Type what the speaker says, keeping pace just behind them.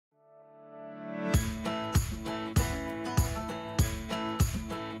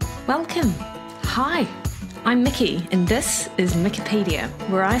Welcome. Hi, I'm Mikki, and this is Mikkipedia,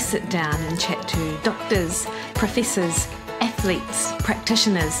 where I sit down and chat to doctors, professors, athletes,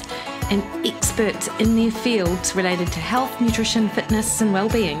 practitioners, and experts in their fields related to health, nutrition, fitness, and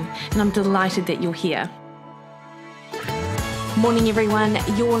well-being. And I'm delighted that you're here. Morning, everyone.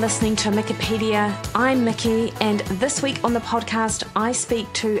 You're listening to Mikkipedia. I'm Mikki, and this week on the podcast, I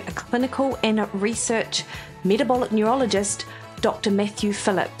speak to a clinical and research metabolic neurologist, Dr. Matthew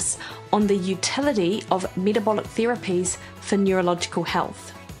Phillips, on the utility of metabolic therapies for neurological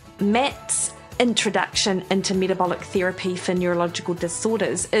health. Matt's introduction into metabolic therapy for neurological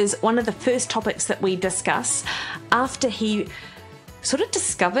disorders is one of the first topics that we discuss after he sort of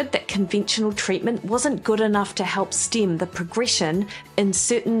discovered that conventional treatment wasn't good enough to help stem the progression in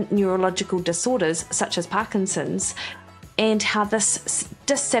certain neurological disorders such as Parkinson's, and how this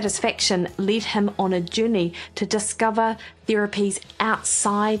dissatisfaction led him on a journey to discover therapies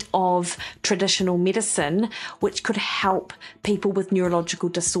outside of traditional medicine which could help people with neurological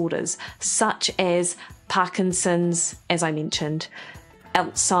disorders such as Parkinson's, as I mentioned,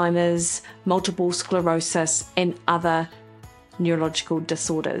 Alzheimer's, multiple sclerosis, and other neurological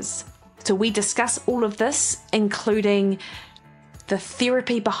disorders. So we discuss all of this, including the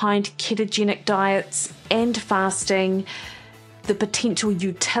therapy behind ketogenic diets and fasting, the potential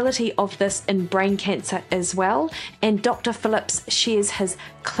utility of this in brain cancer as well, and Dr. Phillips shares his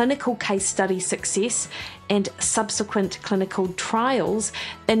clinical case study success and subsequent clinical trials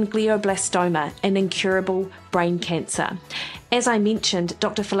in glioblastoma, an incurable brain cancer. As I mentioned,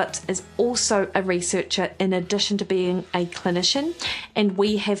 Dr. Phillips is also a researcher in addition to being a clinician, and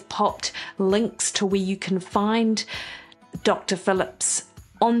we have popped links to where you can find Dr. Phillips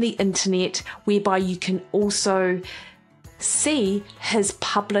on the internet, whereby you can also see his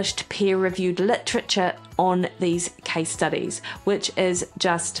published peer-reviewed literature on these case studies, which is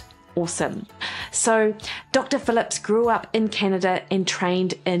just awesome. So Dr. Phillips grew up in Canada and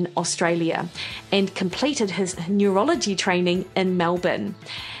trained in Australia and completed his neurology training in Melbourne.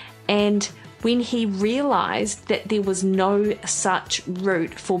 And when he realised that there was no such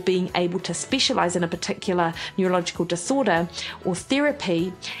route for being able to specialise in a particular neurological disorder or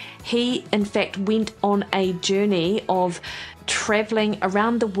therapy, he in fact went on a journey of travelling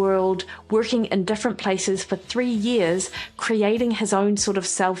around the world, working in different places for 3 years, creating his own sort of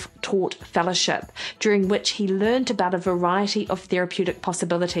self-taught fellowship, during which he learned about a variety of therapeutic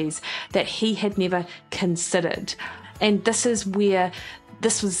possibilities that he had never considered. And this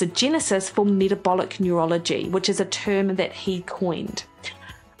was the genesis for metabolic neurology, which is a term that he coined.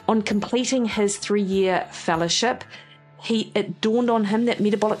 On completing his 3-year fellowship, it dawned on him that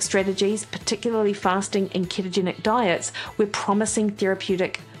metabolic strategies, particularly fasting and ketogenic diets, were promising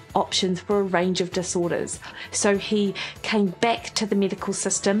therapeutic options for a range of disorders. So he came back to the medical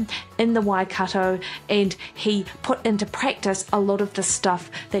system in the Waikato, and he put into practice a lot of the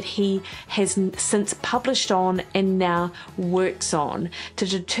stuff that he has since published on and now works on to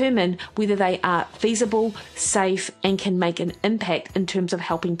determine whether they are feasible, safe, and can make an impact in terms of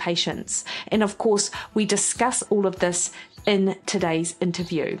helping patients. And of course, we discuss all of this in today's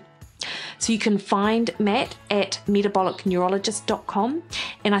interview. So you can find Matt at metabolicneurologist.com,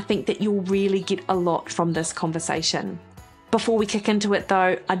 and I think that you'll really get a lot from this conversation. Before we kick into it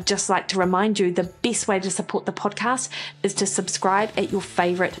though, I'd just like to remind you the best way to support the podcast is to subscribe at your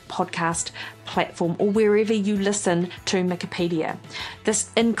favourite podcast platform or wherever you listen to Mikkipedia. This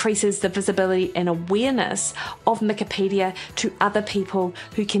increases the visibility and awareness of Mikkipedia to other people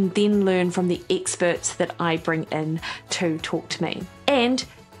who can then learn from the experts that I bring in to talk to me. And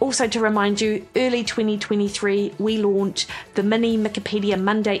also to remind you, early 2023, we launch the mini Mikkipedia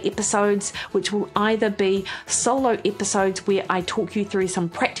Monday episodes, which will either be solo episodes where I talk you through some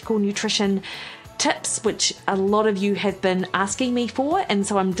practical nutrition tips, which a lot of you have been asking me for, and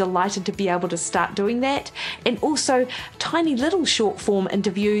so I'm delighted to be able to start doing that, and also tiny little short form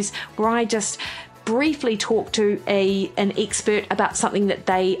interviews where I just briefly talk to an expert about something that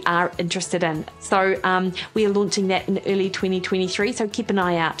they are interested in. So we are launching that in early 2023, so keep an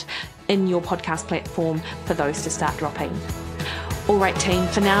eye out in your podcast platform for those to start dropping. All right, team,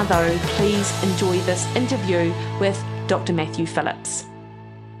 for now though, please enjoy this interview with Dr. Matthew Phillips.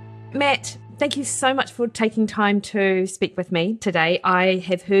 Matt, thank you so much for taking time to speak with me today. I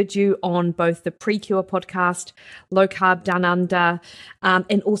have heard you on both the Pre-Cure podcast, Low Carb Down Under,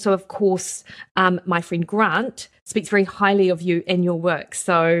 and also, of course, my friend Grant speaks very highly of you and your work.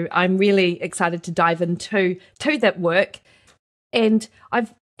 So I'm really excited to dive into that work. And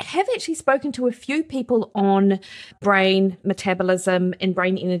I've have actually spoken to a few people on brain metabolism and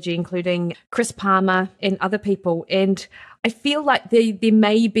brain energy, including Chris Palmer and other people. And I feel like there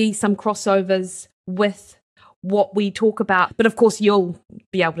may be some crossovers with what we talk about, but of course you'll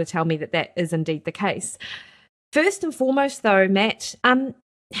be able to tell me that that is indeed the case. First and foremost though, Matt,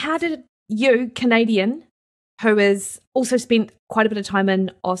 how did you, Canadian, who has also spent quite a bit of time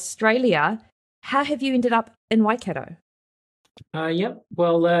in Australia, how have you ended up in Waikato? Yep.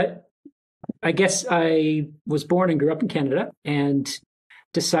 Well, I guess I was born and grew up in Canada and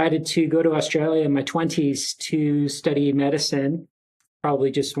decided to go to Australia in my 20s to study medicine. Probably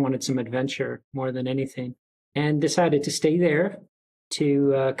just wanted some adventure more than anything, and decided to stay there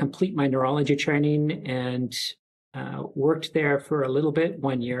to complete my neurology training, and worked there for a little bit,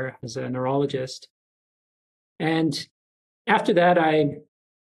 1 year as a neurologist. And after that,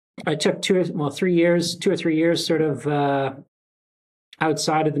 I took 2 or 3 years sort of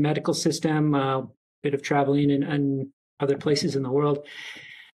outside of the medical system, a bit of traveling in other places in the world,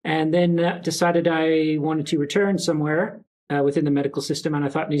 and then decided I wanted to return somewhere within the medical system. And I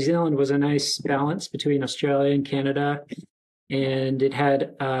thought New Zealand was a nice balance between Australia and Canada, and it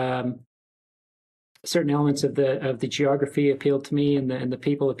had certain elements of the geography appealed to me, and the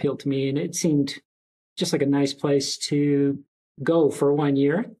people appealed to me, and it seemed just like a nice place to go for 1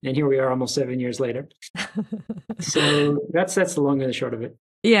 year. And here we are, almost 7 years later. So that's the long and the short of it.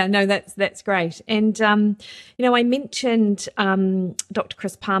 Yeah, no, that's great. And I mentioned Dr.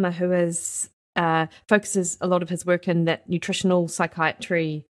 Chris Palmer, who is focuses a lot of his work in that nutritional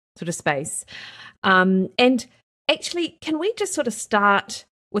psychiatry sort of space. And actually, can we just sort of start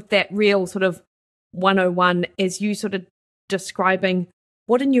with that real sort of 101 as you sort of describing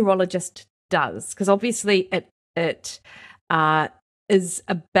what a neurologist does? Because obviously it is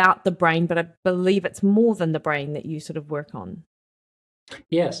about the brain, but I believe it's more than the brain that you sort of work on.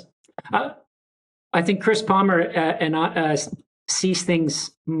 Yes. I think Chris Palmer and I sees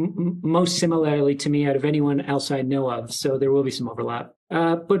things most similarly to me out of anyone else I know of, so there will be some overlap.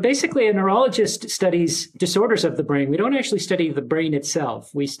 But basically, a neurologist studies disorders of the brain. We don't actually study the brain itself.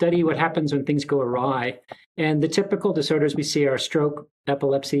 We study what happens when things go awry. And the typical disorders we see are stroke,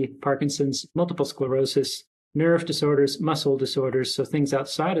 epilepsy, Parkinson's, multiple sclerosis, nerve disorders, muscle disorders, so things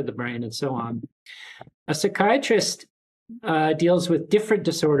outside of the brain and so on. A psychiatrist deals with different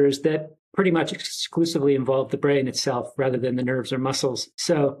disorders that pretty much exclusively involve the brain itself rather than the nerves or muscles.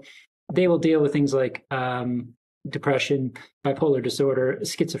 So they will deal with things like depression, bipolar disorder,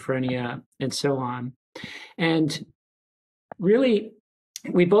 schizophrenia, and so on. And really,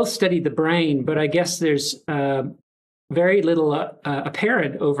 we both study the brain, but I guess there's very little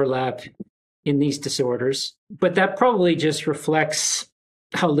apparent overlap in these disorders. But that probably just reflects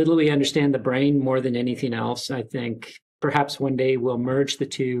how little we understand the brain more than anything else, I think. Perhaps one day we'll merge the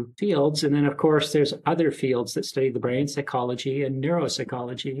two fields. And then, of course, there's other fields that study the brain, psychology and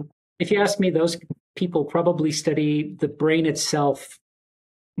neuropsychology. If you ask me, those people probably study the brain itself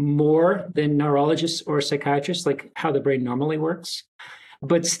more than neurologists or psychiatrists, like how the brain normally works.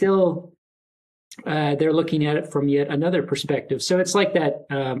 But still, they're looking at it from yet another perspective. So it's like that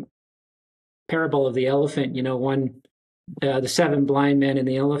parable of the elephant, the 7 blind men and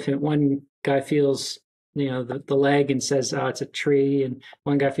the elephant. One guy feels the leg and says, oh, it's a tree. And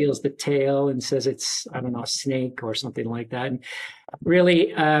one guy feels the tail and says it's, I don't know, a snake or something like that. And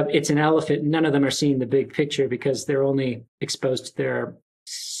really, it's an elephant. None of them are seeing the big picture because they're only exposed to their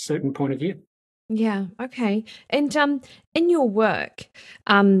certain point of view. Yeah. Okay. And in your work,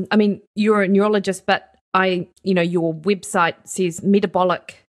 you're a neurologist, but your website says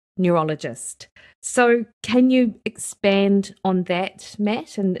metabolic neurologist. So can you expand on that,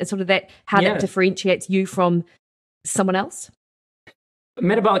 Matt, and sort of how that differentiates you from someone else?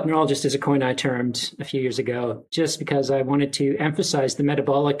 Metabolic neurologist is a coin I termed a few years ago, just because I wanted to emphasize the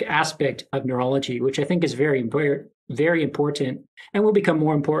metabolic aspect of neurology, which I think is very, very, very important and will become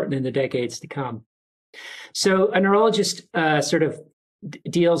more important in the decades to come. So a neurologist sort of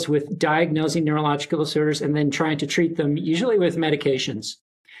deals with diagnosing neurological disorders and then trying to treat them, usually with medications.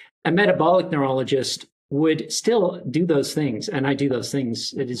 A metabolic neurologist would still do those things, and I do those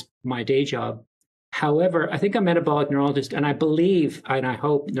things. It is my day job. However, I think a metabolic neurologist, and I believe, and I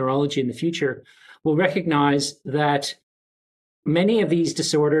hope neurology in the future will recognize that many of these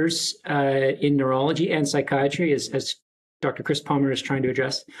disorders in neurology and psychiatry, as Dr. Chris Palmer is trying to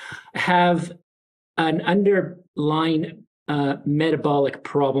address, have an underlying metabolic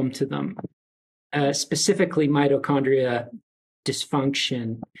problem to them, specifically mitochondria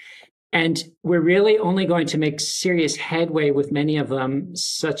dysfunction. And we're really only going to make serious headway with many of them,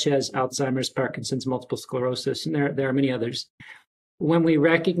 such as Alzheimer's, Parkinson's, multiple sclerosis, and there are many others, when we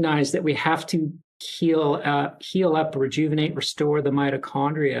recognize that we have to heal up, rejuvenate, restore the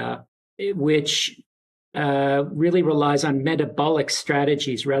mitochondria, which really relies on metabolic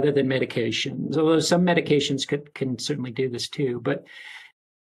strategies rather than medications, although some medications can certainly do this too. But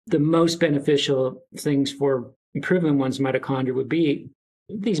the most beneficial things for improving one's mitochondria would be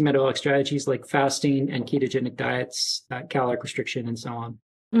these metabolic strategies like fasting and ketogenic diets, caloric restriction, and so on.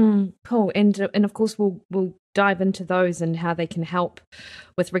 Cool. And of course, we'll dive into those and how they can help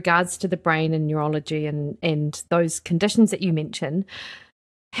with regards to the brain and neurology and those conditions that you mentioned.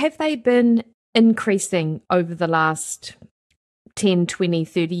 Have they been increasing over the last 10, 20,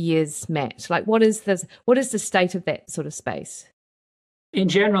 30 years, Matt? Like, what is the state of that sort of space? In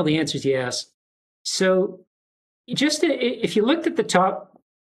general, the answer is yes. So just if you looked at the top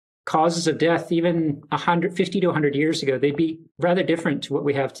causes of death, even 150 to 100 years ago, they'd be rather different to what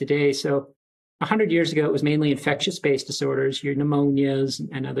we have today. So 100 years ago, it was mainly infectious-based disorders, your pneumonias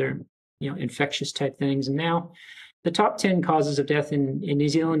and other, infectious type things. And now the top 10 causes of death in New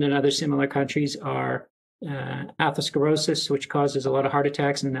Zealand and other similar countries are atherosclerosis, which causes a lot of heart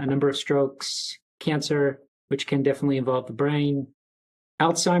attacks and a number of strokes, cancer, which can definitely involve the brain,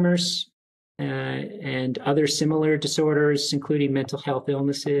 Alzheimer's, and other similar disorders, including mental health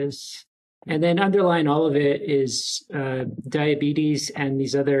illnesses. And then underlying all of it is diabetes and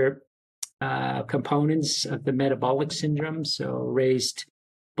these other components of the metabolic syndrome. So raised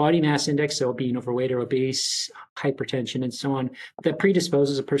body mass index, so being overweight or obese, hypertension, and so on, that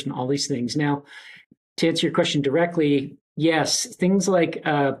predisposes a person to all these things. Now, to answer your question directly, yes, things like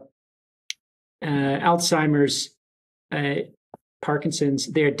Alzheimer's, Parkinson's,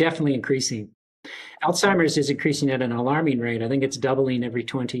 they're definitely increasing. Alzheimer's is increasing at an alarming rate. I think it's doubling every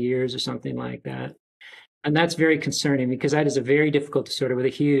 20 years or something like that. And that's very concerning because that is a very difficult disorder with a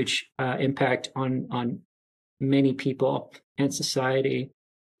huge impact on many people and society.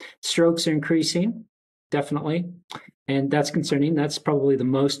 Strokes are increasing, definitely. And that's concerning. That's probably the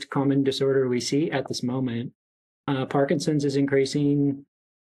most common disorder we see at this moment. Parkinson's is increasing.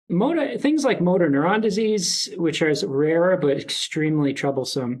 Things like motor neuron disease, which are rarer but extremely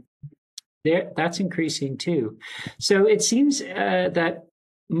troublesome, that's increasing too. So it seems that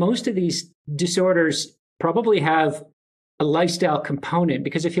most of these disorders probably have a lifestyle component,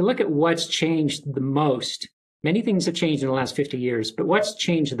 because if you look at what's changed the most, many things have changed in the last 50 years, but what's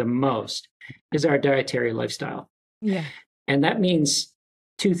changed the most is our dietary lifestyle. Yeah. And that means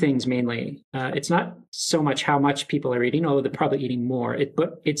two things mainly. It's not so much how much people are eating, although they're probably eating more,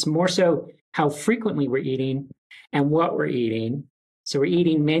 but it's more so how frequently we're eating and what we're eating. So we're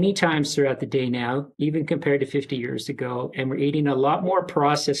eating many times throughout the day now, even compared to 50 years ago. And we're eating a lot more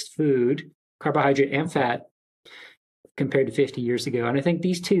processed food, carbohydrate and fat, compared to 50 years ago. And I think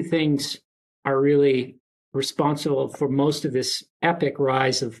these two things are really responsible for most of this epic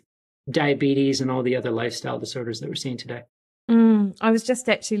rise of diabetes and all the other lifestyle disorders that we're seeing today. I was just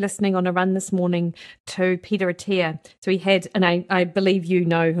actually listening on a run this morning to Peter Attia. So he had, and I believe you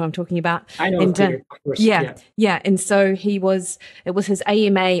know who I'm talking about. I know Peter, of course. Yeah. And so it was his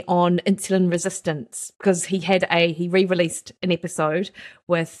AMA on insulin resistance, because he re-released an episode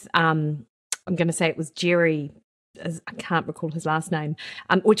with, I'm going to say it was Jerry, I can't recall his last name,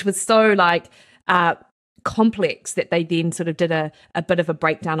 which was so complex that they then sort of did a bit of a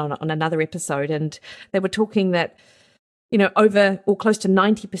breakdown on another episode. And they were talking that, over or close to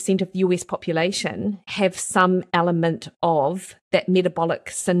 90% of the US population have some element of that metabolic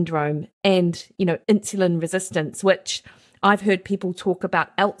syndrome and, insulin resistance, which I've heard people talk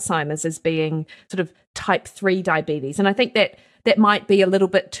about Alzheimer's as being sort of type 3 diabetes. And I think that might be a little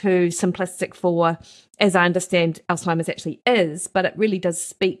bit too simplistic for, as I understand Alzheimer's actually is, but it really does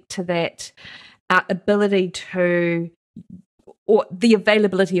speak to that ability to, or the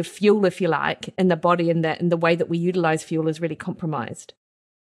availability of fuel, if you like, in the body, and the way that we utilize fuel is really compromised.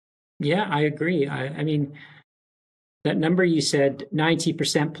 Yeah, I agree. I mean, that number you said,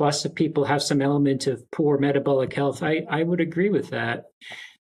 90% plus of people have some element of poor metabolic health. I would agree with that.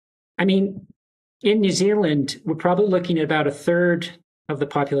 I mean, in New Zealand, we're probably looking at about a third of the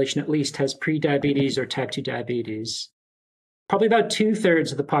population at least has pre-diabetes or type 2 diabetes. Probably about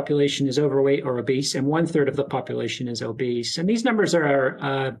 2/3 of the population is overweight or obese, and 1/3 of the population is obese. And these numbers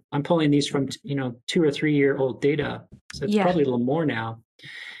are, I'm pulling these from, 2 or 3 year old data. So it's probably a little more now.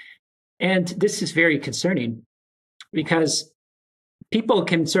 And this is very concerning because people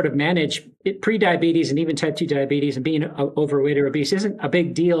can sort of manage pre-diabetes and even type 2 diabetes, and being overweight or obese isn't a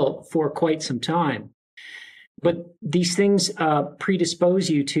big deal for quite some time. But these things predispose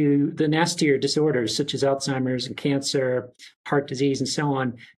you to the nastier disorders such as Alzheimer's and cancer, heart disease, and so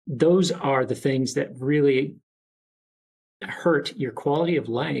on. Those are the things that really hurt your quality of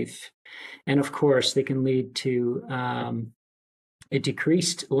life. And of course, they can lead to a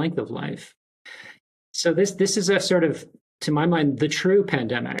decreased length of life. So this is a sort of, to my mind, the true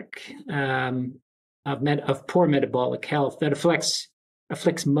pandemic of poor metabolic health that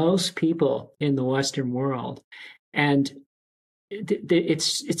afflicts most people in the Western world, and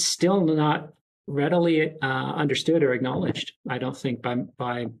it's still not readily understood or acknowledged, I don't think,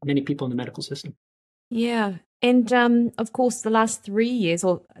 by many people in the medical system. Yeah, and of course, the last 3 years,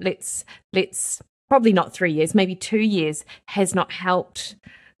 or let's probably not 3 years, maybe 2 years, has not helped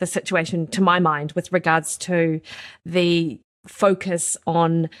the situation, to my mind, with regards to the focus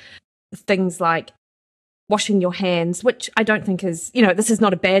on things like washing your hands, which I don't think is, this is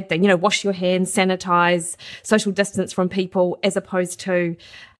not a bad thing. Wash your hands, sanitize, social distance from people, as opposed to,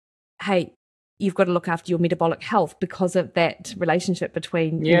 hey, you've got to look after your metabolic health because of that relationship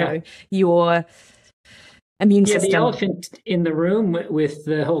between, your immune system. The elephant in the room with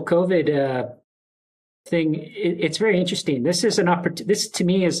the whole COVID thing, it's very interesting. This to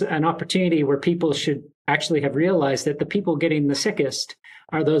me is an opportunity where people should actually have realized that the people getting the sickest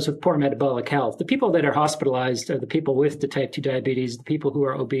are those with poor metabolic health. The people that are hospitalized are the people with the type 2 diabetes, the people who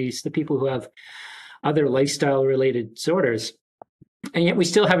are obese, the people who have other lifestyle related disorders. And yet we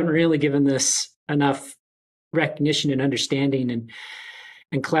still haven't really given this enough recognition and understanding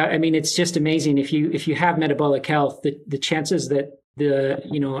I mean, it's just amazing. If you have metabolic health, the chances that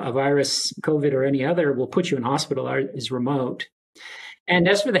a virus, COVID or any other, will put you in hospital is remote. And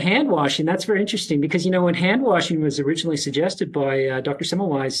as for the hand washing, that's very interesting because, when hand washing was originally suggested by Dr.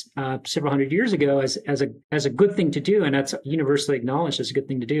 Semmelweis several hundred years ago as a good thing to do, and that's universally acknowledged as a good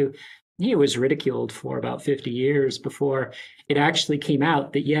thing to do, he was ridiculed for about 50 years before it actually came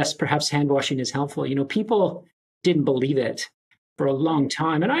out that, yes, perhaps hand washing is helpful. People didn't believe it for a long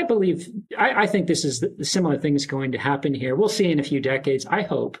time. And I think this is the similar thing is going to happen here. We'll see in a few decades, I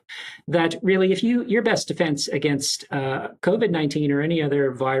hope, that really your best defense against COVID-19 or any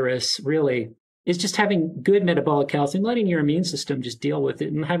other virus really is just having good metabolic health and letting your immune system just deal with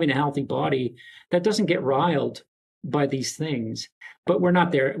it and having a healthy body that doesn't get riled by these things. But we're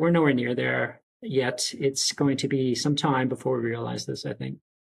not there. We're nowhere near there yet. It's going to be some time before we realize this, I think,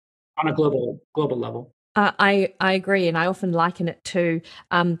 on a global level. I agree, and I often liken it to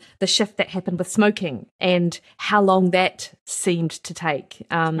the shift that happened with smoking and how long that seemed to take.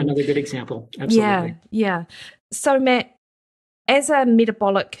 Another good example. Absolutely. Yeah. So, Matt, as a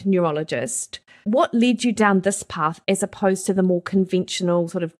metabolic neurologist, what led you down this path as opposed to the more conventional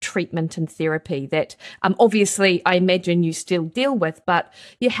sort of treatment and therapy that obviously I imagine you still deal with, but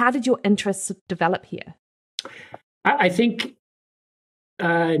how did your interests develop here? I think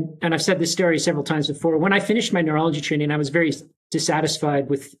and I've said this story several times before. When I finished my neurology training, I was very dissatisfied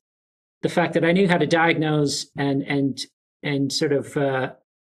with the fact that I knew how to diagnose and sort of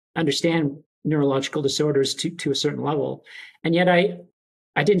understand neurological disorders to a certain level, and yet I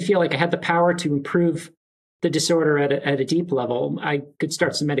didn't feel like I had the power to improve the disorder at a deep level. I could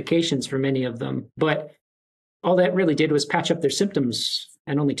start some medications for many of them, but all that really did was patch up their symptoms,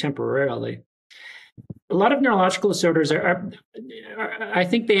 and only temporarily. A lot of neurological disorders I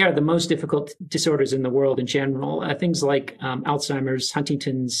think they are the most difficult disorders in the world in general. Things like Alzheimer's,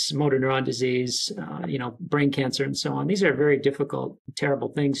 Huntington's, motor neuron disease, brain cancer, and so on. These are very difficult, terrible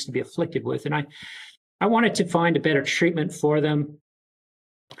things to be afflicted with. And I wanted to find a better treatment for them.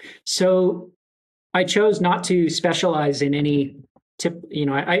 So I chose not to specialize in any tip.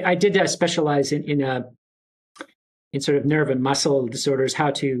 I did specialize in sort of nerve and muscle disorders, how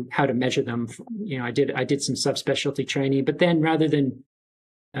to measure them. I did some subspecialty training, but then rather than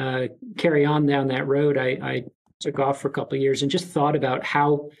carry on down that road, I took off for a couple of years and just thought about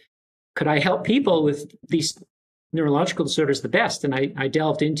how could I help people with these neurological disorders the best. And I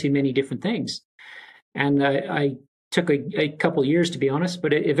delved into many different things. And I took a couple of years, to be honest,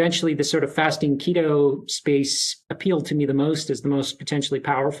 but eventually the sort of fasting keto space appealed to me the most as the most potentially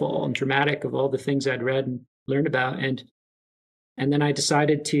powerful and dramatic of all the things I'd read and learned about. And then I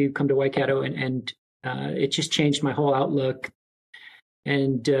decided to come to Waikato and it just changed my whole outlook.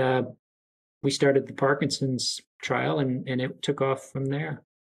 And we started the Parkinson's trial and it took off from there.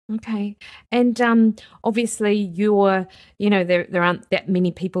 Okay. And obviously there aren't that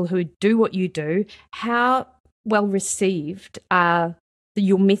many people who do what you do. How well received are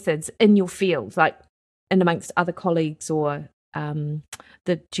your methods in your field, like in amongst other colleagues or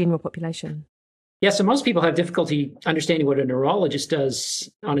the general population? Yeah, so most people have difficulty understanding what a neurologist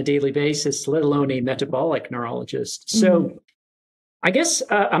does on a daily basis, let alone a metabolic neurologist. So I guess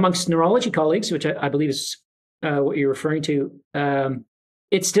amongst neurology colleagues, which I believe is what you're referring to,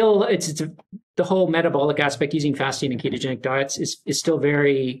 it's the whole metabolic aspect using fasting and ketogenic diets is still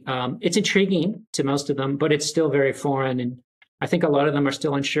very, it's intriguing to most of them, but it's still very foreign. And I think a lot of them are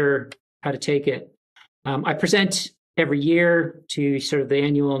still unsure how to take it. I present every year to sort of the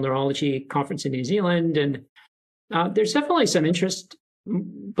annual neurology conference in New Zealand, and there's definitely some interest,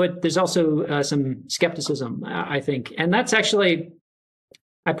 but there's also some skepticism, I think. And that's actually,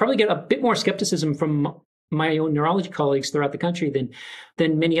 I probably get a bit more skepticism from my own neurology colleagues throughout the country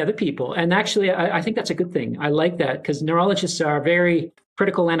than many other people. And actually, I think that's a good thing. I like that, because neurologists are very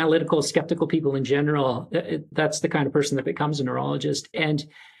critical, analytical, skeptical people in general. That's the kind of person that becomes a neurologist. And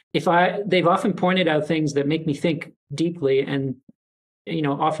they've often pointed out things that make me think deeply, and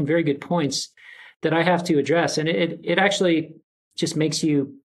often very good points that I have to address. And it actually just makes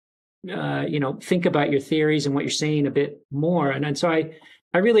you think about your theories and what you're saying a bit more. And so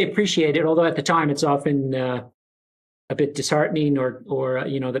I really appreciate it, although at the time it's often a bit disheartening, or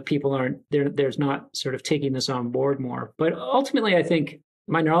that people there's not sort of taking this on board more. But ultimately, I think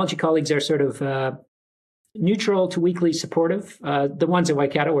my neurology colleagues are sort of neutral to weakly supportive. The ones at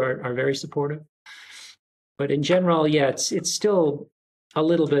Waikato are very supportive. But in general, yeah, it's still a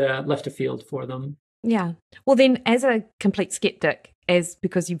little bit left of field for them. Yeah. Well, then, as a complete skeptic,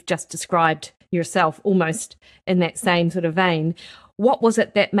 because you've just described yourself almost in that same sort of vein, what was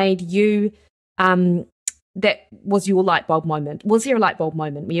it that made you, that was your light bulb moment? Was there a light bulb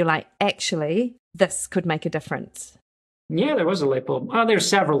moment where you're like, actually, this could make a difference? Yeah, there was a light bulb. There's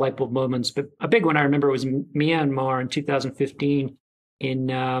several light bulb moments, but a big one I remember was Myanmar in 2015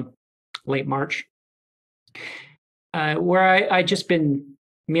 in late March, where I just been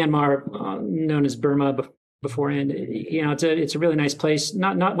Myanmar, known as Burma beforehand. It's a really nice place.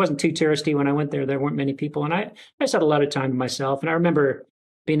 Wasn't too touristy when I went there. There weren't many people, and I just had a lot of time to myself. And I remember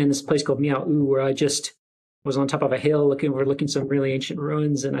being in this place called Miao U, where I just was on top of a hill overlooking some really ancient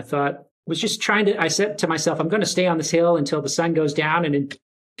ruins, and I said to myself, I'm going to stay on this hill until the sun goes down, and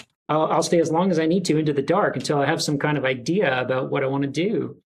I'll stay as long as I need to into the dark until I have some kind of idea about what I want to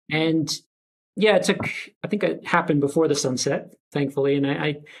do. And yeah, I think it happened before the sunset, thankfully. And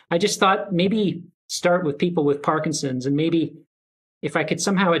I just thought maybe start with people with Parkinson's, and maybe if I could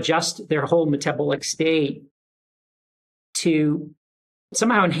somehow adjust their whole metabolic state to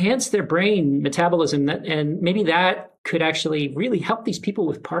somehow enhance their brain metabolism, and maybe that could actually really help these people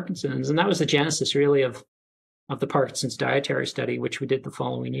with Parkinson's. And that was the genesis, really, of the Parkinson's dietary study, which we did the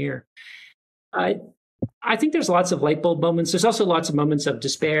following year. I think there's lots of light bulb moments. There's also lots of moments of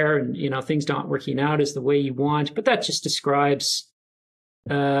despair, and things not working out as the way you want. But that just describes,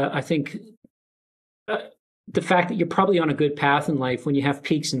 I think, the fact that you're probably on a good path in life when you have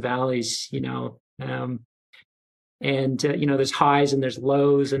peaks and valleys. There's highs and there's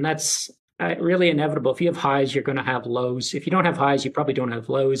lows, and that's really inevitable. If you have highs, you're going to have lows. If you don't have highs, you probably don't have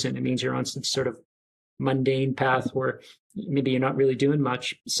lows, and it means you're on some sort of mundane path where maybe you're not really doing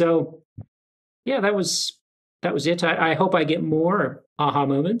much. So, yeah, that was it. I hope I get more aha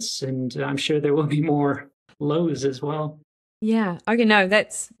moments, and I'm sure there will be more lows as well. Yeah. Okay. No,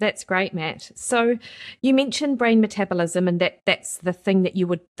 that's great, Matt. So you mentioned brain metabolism, and that's the thing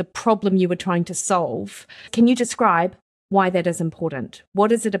the problem you were trying to solve. Can you describe why that is important?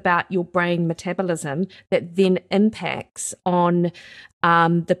 What is it about your brain metabolism that then impacts on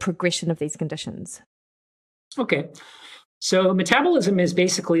the progression of these conditions? Okay. So metabolism is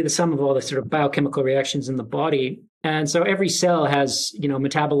basically the sum of all the sort of biochemical reactions in the body. And so every cell has,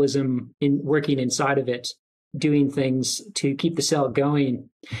 metabolism working inside of it, doing things to keep the cell going.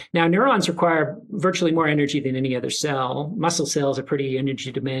 Now, neurons require virtually more energy than any other cell. Muscle cells are pretty energy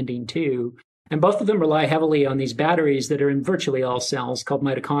demanding too. And both of them rely heavily on these batteries that are in virtually all cells called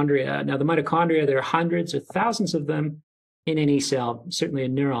mitochondria. Now, the mitochondria, there are hundreds or thousands of them in any cell, certainly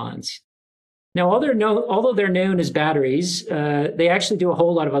in neurons. Now, although they're known as batteries, they actually do a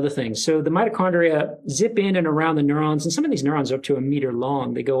whole lot of other things. So the mitochondria zip in and around the neurons, and some of these neurons are up to 1 meter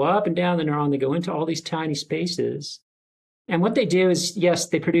long. They go up and down the neuron. They go into all these tiny spaces. And what they do is, yes,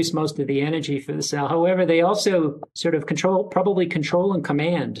 they produce most of the energy for the cell. However, they also sort of probably control and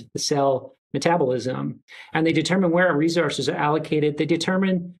command the cell metabolism. And they determine where resources are allocated. They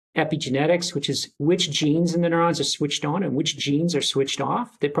determine epigenetics, which is which genes in the neurons are switched on and which genes are switched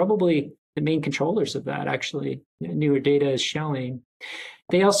off. They're probably the main controllers of that, actually, newer data is showing.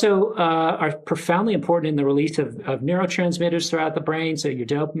 They also are profoundly important in the release of neurotransmitters throughout the brain. So your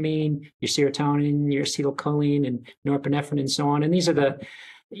dopamine, your serotonin, your acetylcholine, and norepinephrine, and so on. And these are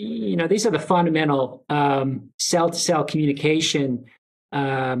the fundamental cell-to-cell communication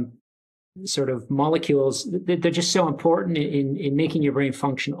sort of molecules. They're just so important in making your brain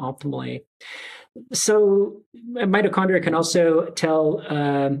function optimally. So mitochondria can also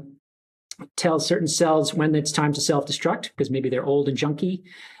tell tell certain cells when it's time to self-destruct because maybe they're old and junky.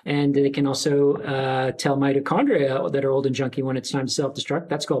 And they can also tell mitochondria that are old and junky when it's time to self-destruct.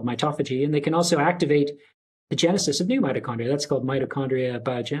 That's called mitophagy. And they can also activate the genesis of new mitochondria. That's called mitochondria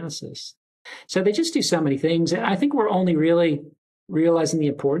biogenesis. So they just do so many things. I think we're only really realizing the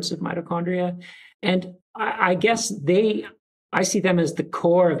importance of mitochondria. And I guess I see them as the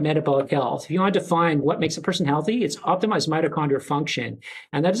core of metabolic health. If you want to define what makes a person healthy, it's optimized mitochondrial function.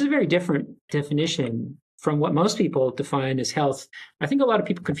 And that is a very different definition from what most people define as health. I think a lot of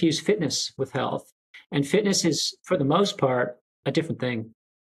people confuse fitness with health. And fitness is, for the most part, a different thing.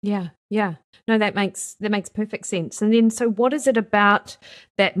 Yeah. No, that makes perfect sense. And then, so what is it about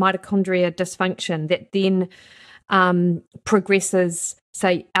that mitochondria dysfunction that then progresses,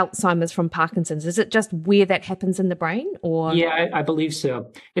 say, Alzheimer's from Parkinson's? Is it just where that happens in the brain, or? Yeah, I believe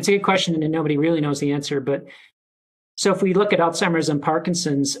so. It's a good question, and nobody really knows the answer. But so if we look at Alzheimer's and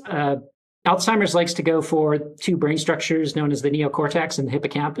Parkinson's, Alzheimer's likes to go for two brain structures known as the neocortex and the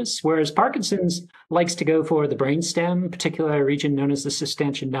hippocampus, whereas Parkinson's likes to go for the brainstem, a particular region known as the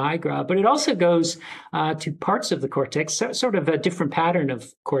substantia nigra. But it also goes to parts of the cortex, sort of a different pattern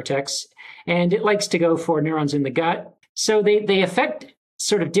of cortex, and it likes to go for neurons in the gut. So they affect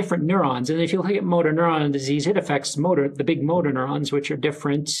sort of different neurons. And if you look at motor neuron disease, it affects the big motor neurons, which are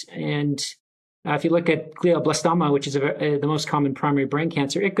different. And if you look at glioblastoma, which is the most common primary brain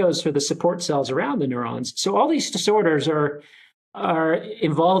cancer, it goes for the support cells around the neurons. So all these disorders are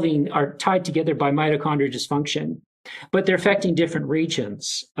tied together by mitochondrial dysfunction, but they're affecting different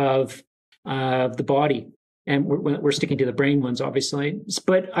regions of the body. And we're sticking to the brain ones, obviously.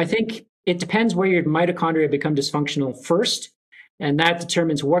 But I think it depends where your mitochondria become dysfunctional first, and that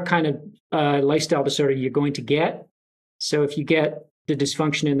determines what kind of lifestyle disorder you're going to get. So if you get the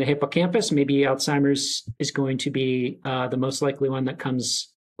dysfunction in the hippocampus, maybe Alzheimer's is going to be the most likely one that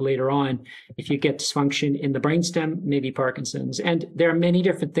comes later on. If you get dysfunction in the brainstem, maybe Parkinson's. And there are many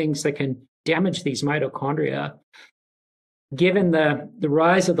different things that can damage these mitochondria. Given the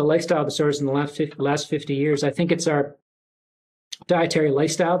rise of the lifestyle disorders in the last 50 years, I think it's our dietary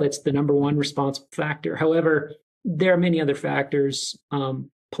lifestyle that's the number one responsible factor. However, there are many other factors,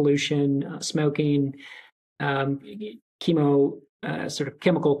 pollution, smoking, sort of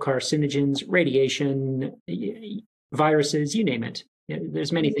chemical carcinogens, radiation, viruses, you name it.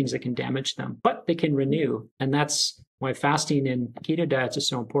 There's many things that can damage them, but they can renew. And that's why fasting and keto diets are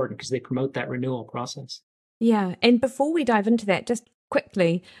so important, because they promote that renewal process. Yeah. And before we dive into that, just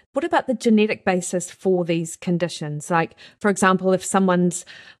quickly, what about the genetic basis for these conditions? Like, for example, if someone's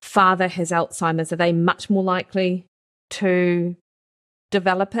father has Alzheimer's, are they much more likely to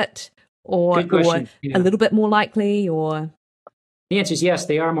develop it, or a little bit more likely, or? The answer is yes,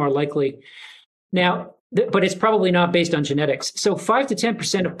 they are more likely. Now, but it's probably not based on genetics. So 5 to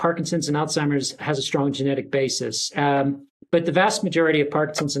 10% of Parkinson's and Alzheimer's has a strong genetic basis. But the vast majority of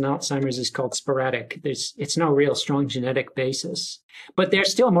Parkinson's and Alzheimer's is called sporadic. It's no real strong genetic basis. But they're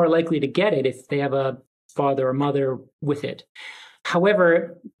still more likely to get it if they have a father or mother with it.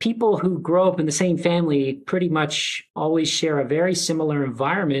 However, people who grow up in the same family pretty much always share a very similar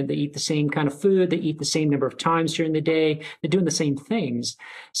environment. They eat the same kind of food. They eat the same number of times during the day. They're doing the same things.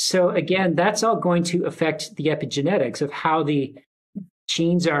 So again, that's all going to affect the epigenetics of how the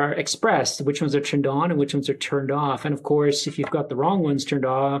genes are expressed, which ones are turned on and which ones are turned off. And of course, if you've got the wrong ones turned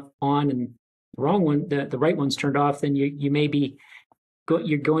on and the right ones turned off, then you may be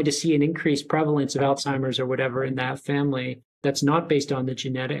you're going to see an increased prevalence of Alzheimer's or whatever in that family. That's not based on the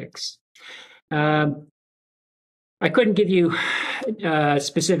genetics. I couldn't give you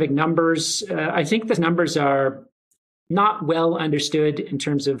specific numbers. I think the numbers are not well understood in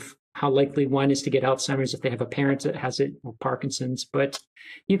terms of how likely one is to get Alzheimer's if they have a parent that has it, or Parkinson's, but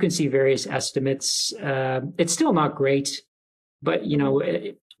you can see various estimates. It's still not great, but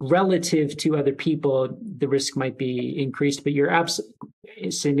relative to other people, the risk might be increased, but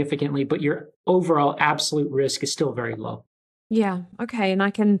significantly, but your overall absolute risk is still very low. Yeah. Okay.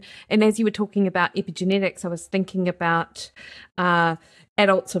 And as you were talking about epigenetics, I was thinking about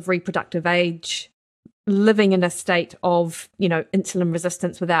adults of reproductive age living in a state of, insulin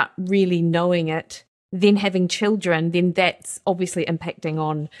resistance without really knowing it, then having children, then that's obviously impacting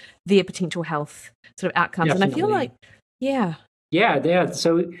on their potential health sort of outcomes. Definitely. And I feel like, yeah. Yeah.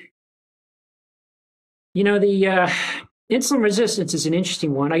 So, the insulin resistance is an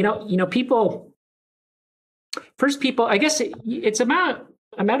interesting one. People, I guess it's a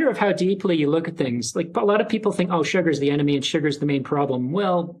matter of how deeply you look at things. Like, a lot of people think, sugar's the enemy and sugar's the main problem.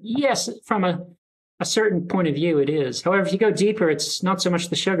 Well, yes, from a certain point of view, it is. However, if you go deeper, it's not so much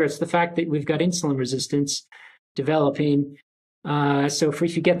the sugar, it's the fact that we've got insulin resistance developing. So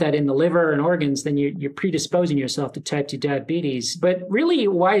if you get that in the liver and organs, then you're predisposing yourself to type 2 diabetes. But really,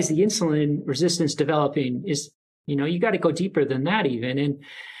 why is the insulin resistance developing? You got to go deeper than that even. And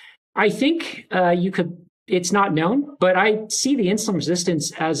I think it's not known, but I see the insulin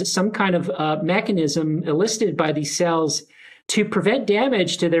resistance as some kind of mechanism elicited by these cells to prevent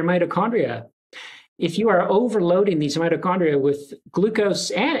damage to their mitochondria. If you are overloading these mitochondria with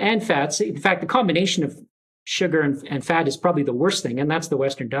glucose and fats, in fact, the combination of sugar and fat is probably the worst thing, and that's the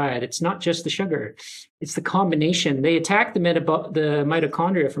Western diet. It's not just the sugar, it's the combination. They attack the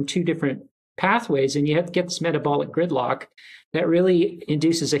mitochondria from two different pathways, and you have to get this metabolic gridlock that really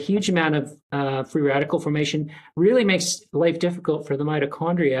induces a huge amount of free radical formation, really makes life difficult for the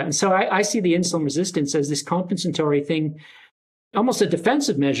mitochondria. And so I see the insulin resistance as this compensatory thing, almost a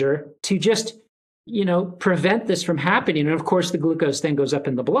defensive measure to just prevent this from happening. And of course, the glucose then goes up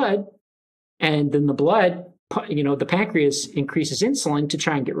in the blood, and then the blood, the pancreas increases insulin to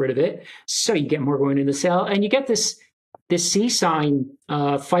try and get rid of it. So you get more going in the cell, and you get this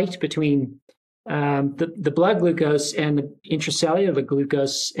seesaw fight between the blood glucose and the intracellular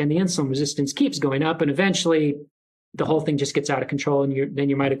glucose, and the insulin resistance keeps going up, and eventually the whole thing just gets out of control, and then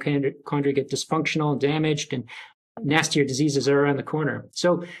your mitochondria get dysfunctional and damaged, and nastier diseases are around the corner.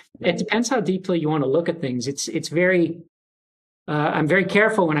 So it depends how deeply you want to look at things. It's very, I'm very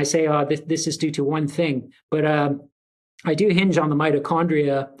careful when I say, this is due to one thing, but I do hinge on the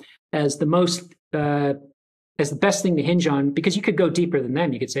mitochondria as the best thing to hinge on, because you could go deeper than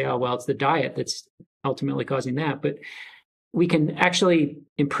them. You could say, it's the diet that's ultimately causing that. But we can actually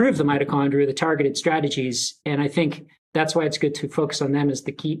improve the mitochondria, the targeted strategies. And I think that's why it's good to focus on them as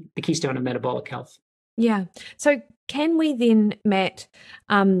the keystone of metabolic health. Yeah. So can we then, Matt,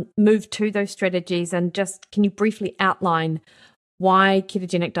 move to those strategies, and just can you briefly outline why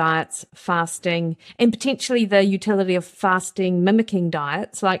ketogenic diets, fasting, and potentially the utility of fasting mimicking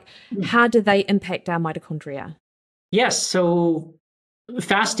diets, how do they impact our mitochondria? Yes. So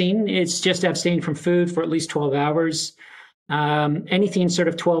fasting, it's just abstaining from food for at least 12 hours. Anything sort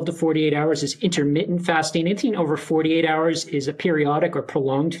of 12 to 48 hours is intermittent fasting. Anything over 48 hours is a periodic or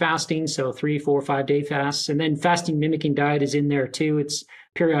prolonged fasting, so 3, 4, 5-day fasts. And then fasting mimicking diet is in there too. It's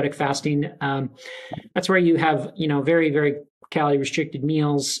periodic fasting. That's where you have, very, very calorie restricted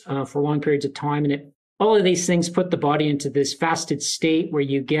meals for long periods of time. And all of these things put the body into this fasted state where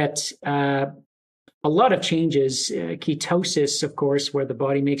you get a lot of changes. Ketosis, of course, where the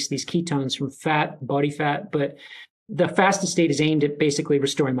body makes these ketones from fat, body fat, but the fasted state is aimed at basically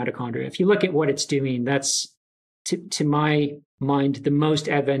restoring mitochondria. If you look at what it's doing, that's, to my mind, the most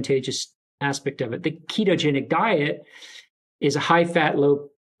advantageous aspect of it. The ketogenic diet is a high-fat,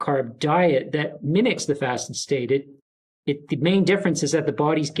 low-carb diet that mimics the fasted state. The main difference is that the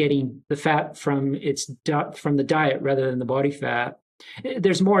body's getting the fat from the diet rather than the body fat.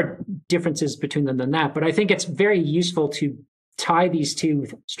 There's more differences between them than that, but I think it's very useful to tie these two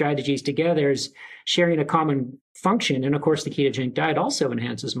strategies together as sharing a common function. And of course, the ketogenic diet also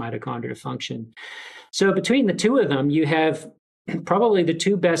enhances mitochondrial function. So between the two of them, you have probably the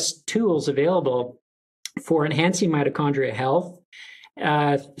two best tools available for enhancing mitochondrial health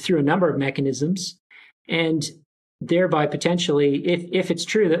through a number of mechanisms, and thereby potentially, if it's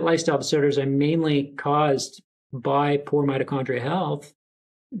true that lifestyle disorders are mainly caused by poor mitochondrial health,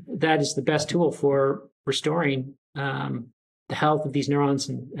 that is the best tool for restoring the health of these neurons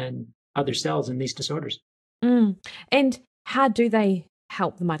and other cells in these disorders. And how do they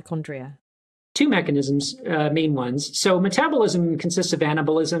help the mitochondria? Two mechanisms, main ones. So metabolism consists of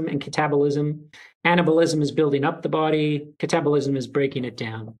anabolism and catabolism. Anabolism is building up the body. Catabolism is breaking it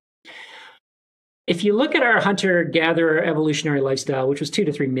down. If you look at our hunter-gatherer evolutionary lifestyle, which was 2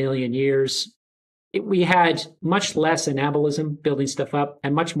 to 3 million years, we had much less anabolism, building stuff up,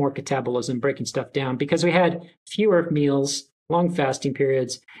 and much more catabolism, breaking stuff down, because we had fewer meals, long fasting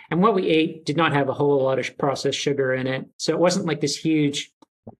periods, and what we ate did not have a whole lot of processed sugar in it. So it wasn't like this huge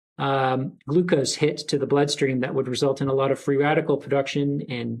glucose hit to the bloodstream that would result in a lot of free radical production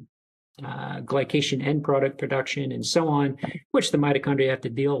and glycation end product production and so on, which the mitochondria have to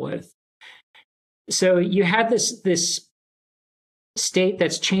deal with. So you had this state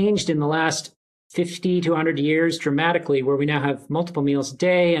that's changed in the last 50 to 100 years dramatically, where we now have multiple meals a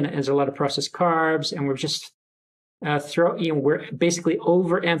day and there's a lot of processed carbs, and we're just we're basically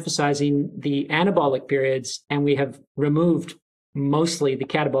overemphasizing the anabolic periods, and we have removed mostly the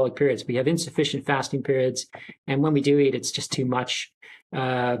catabolic periods. We have insufficient fasting periods, and when we do eat, it's just too much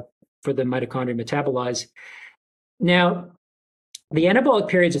for the mitochondria to metabolize. Now, the anabolic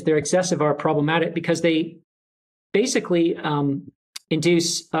periods, if they're excessive, are problematic because they basically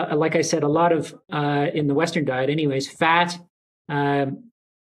induce, like I said, a lot of, in the Western diet anyways, fat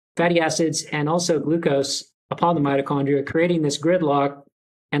fatty acids and also glucose upon the mitochondria, creating this gridlock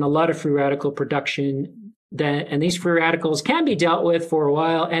and a lot of free radical production. And these free radicals can be dealt with for a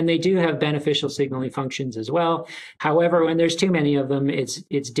while, and they do have beneficial signaling functions as well. However, when there's too many of them,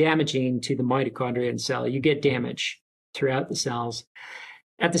 it's damaging to the mitochondria and cell. You get damage throughout the cells.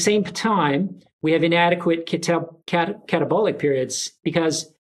 At the same time, we have inadequate catabolic periods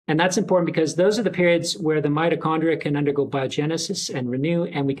and that's important because those are the periods where the mitochondria can undergo biogenesis and renew,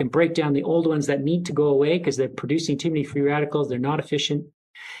 and we can break down the old ones that need to go away because they're producing too many free radicals. They're not efficient.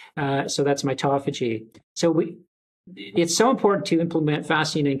 So that's mitophagy. So it's so important to implement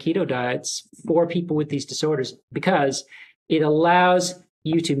fasting and keto diets for people with these disorders because it allows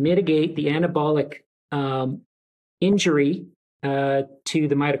you to mitigate the anabolic injury to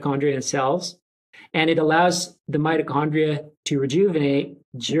the mitochondria and cells, and it allows the mitochondria to rejuvenate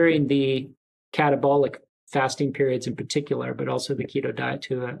during the catabolic fasting periods in particular, but also the keto diet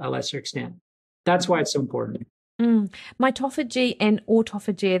to a lesser extent. That's why it's so important. Mitophagy and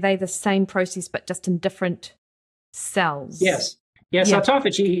autophagy, are they the same process but just in different cells? Yes. Yeah.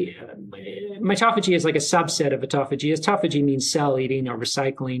 Autophagy, mitophagy is like a subset of autophagy. Autophagy means cell eating or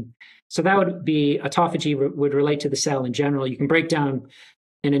recycling. So that would be, autophagy would relate to the cell in general. You can break down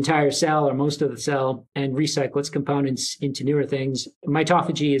an entire cell or most of the cell and recycle its components into newer things.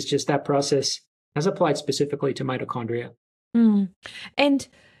 Mitophagy is just that process as applied specifically to mitochondria. And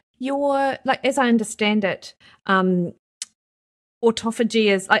as I understand it, autophagy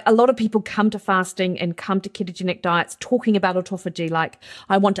is like a lot of people come to fasting and come to ketogenic diets talking about autophagy, like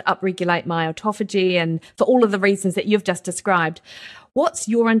I want to upregulate my autophagy, and for all of the reasons that you've just described. What's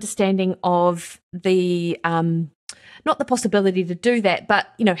your understanding of the not the possibility to do that, but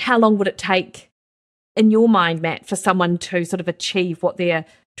how long would it take in your mind, Matt, for someone to sort of achieve what they're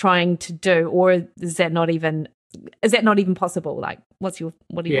trying to do, or is that not even possible? Like, what are your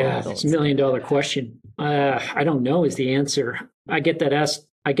thoughts? It's $1 million question. I don't know is the answer. I get asked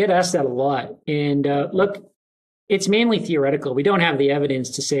that a lot. And look, it's mainly theoretical. We don't have the evidence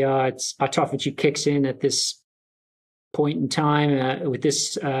to say, it's autophagy kicks in at this point in time with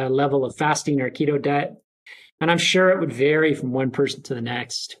this level of fasting or keto diet. And I'm sure it would vary from one person to the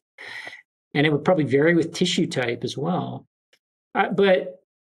next. And it would probably vary with tissue type as well. But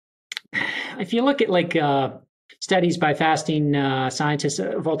if you look at studies by fasting scientists,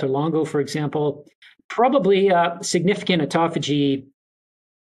 Walter Longo, for example, probably significant autophagy,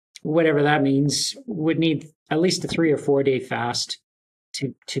 whatever that means, would need at least a 3 or 4 day fast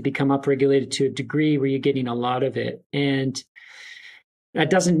to become upregulated to a degree where you're getting a lot of it. And that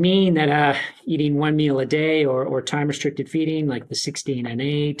doesn't mean that eating one meal a day or time-restricted feeding like the 16 and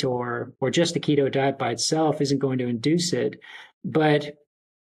 8 or just a keto diet by itself isn't going to induce it. But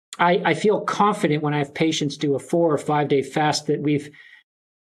I feel confident when I have patients do a 4 or 5 day fast that we've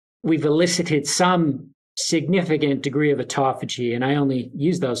elicited some significant degree of autophagy. And I only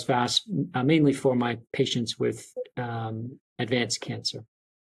use those fasts mainly for my patients with advanced cancer.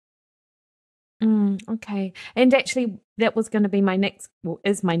 Okay. And actually, that was going to be my next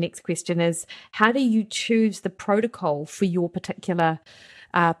question is, how do you choose the protocol for your particular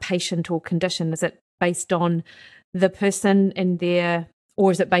patient or condition? Is it based on the person and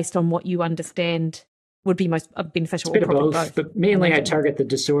or is it based on what you understand would be most beneficial? It's a bit of both, but mainly I target the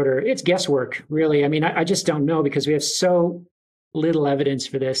disorder. It's guesswork, really. I mean, I just don't know because we have so little evidence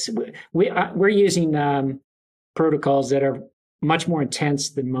for this. We're using protocols that are much more intense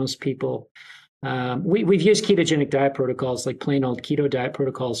than most people. We've used ketogenic diet protocols, like plain old keto diet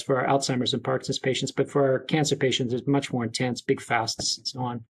protocols for our Alzheimer's and Parkinson's patients, but for our cancer patients, it's much more intense, big fasts and so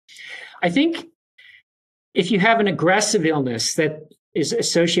on. I think if you have an aggressive illness that is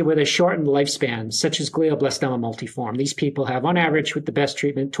associated with a shortened lifespan, such as glioblastoma multiforme, these people have, on average, with the best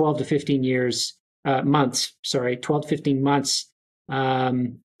treatment, 12 to 15 months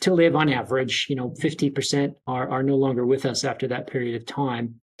to live on average. 50% are no longer with us after that period of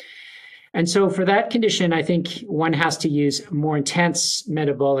time. And so for that condition, I think one has to use more intense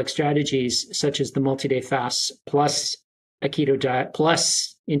metabolic strategies, such as the multi-day fasts, plus a keto diet,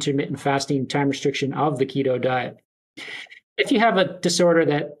 plus intermittent fasting, time restriction of the keto diet. If you have a disorder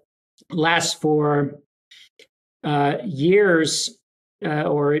that lasts for years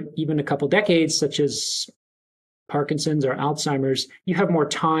or even a couple decades, such as Parkinson's or Alzheimer's, you have more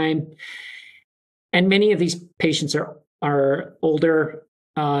time. And many of these patients are older.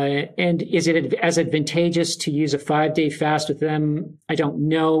 And is it as advantageous to use a 5 day fast with them? I don't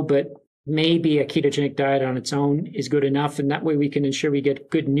know, but maybe a ketogenic diet on its own is good enough. And that way we can ensure we get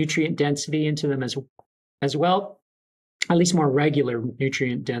good nutrient density into them as well, at least more regular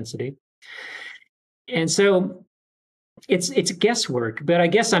nutrient density. And so it's guesswork, but I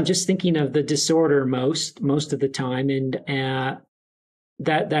guess I'm just thinking of the disorder most of the time, and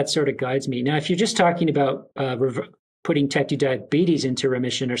that sort of guides me. Now, if you're just talking about putting type 2 diabetes into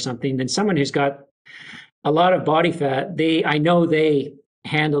remission or something, then someone who's got a lot of body fat, I know they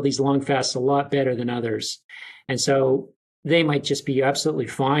handle these long fasts a lot better than others. And so they might just be absolutely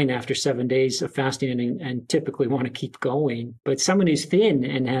fine after 7 days of fasting and typically want to keep going. But someone who's thin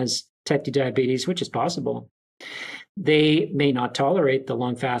and has type 2 diabetes, which is possible, they may not tolerate the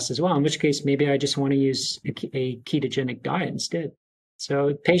long fast as well, in which case maybe I just want to use a ketogenic diet instead.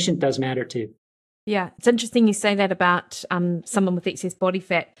 So patient does matter too. Yeah, it's interesting you say that about someone with excess body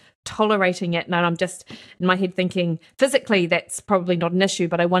fat tolerating it. And I'm just in my head thinking physically that's probably not an issue,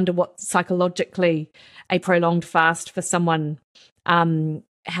 but I wonder what psychologically a prolonged fast for someone, that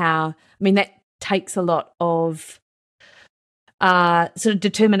takes a lot of sort of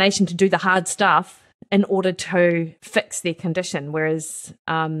determination to do the hard stuff in order to fix their condition. Whereas,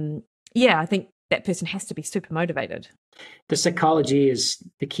 I think that person has to be super motivated. The psychology is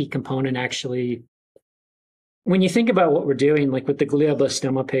the key component, actually. When you think about what we're doing, like with the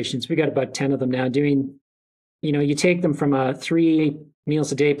glioblastoma patients, we got about 10 of them now doing, you take them from a 3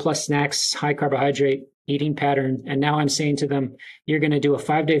 meals a day plus snacks, high carbohydrate eating pattern. And now I'm saying to them, you're going to do a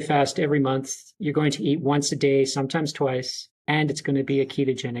 5-day fast every month. You're going to eat once a day, sometimes twice, and it's going to be a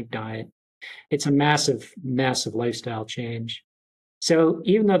ketogenic diet. It's a massive, massive lifestyle change. So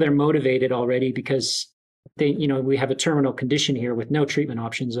even though they're motivated already because we have a terminal condition here with no treatment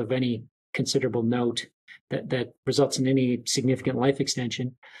options of any considerable note that results in any significant life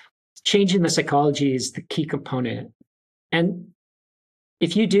extension, changing the psychology is the key component. And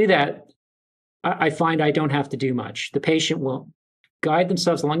if you do that, I find I don't have to do much. The patient will guide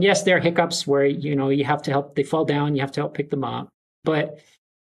themselves along. Yes, there are hiccups where, you have to help, they fall down, you have to help pick them up. But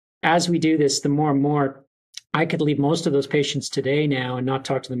as we do this, the more and more, I could leave most of those patients today now and not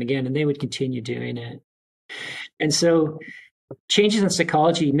talk to them again, and they would continue doing it. And so changes in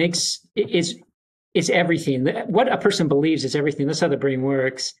psychology is everything. What a person believes is everything. That's how the brain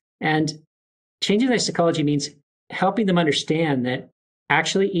works. And changing their psychology means helping them understand that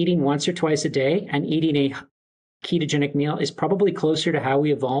actually eating once or twice a day and eating a ketogenic meal is probably closer to how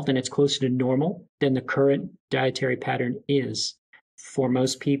we evolved, and it's closer to normal than the current dietary pattern is. For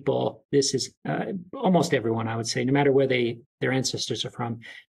most people, this is almost everyone, I would say, no matter where their ancestors are from,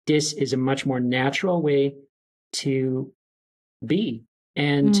 this is a much more natural way to be.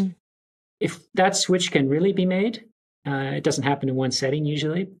 And if that switch can really be made, it doesn't happen in one setting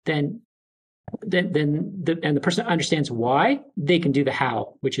usually, then the person understands why, they can do the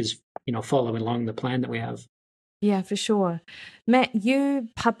how, which is, following along the plan that we have. Yeah, for sure. Matt, you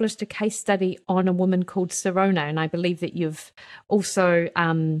published a case study on a woman called Sirona, and I believe that you've also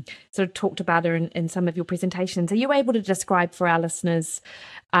sort of talked about her in some of your presentations. Are you able to describe for our listeners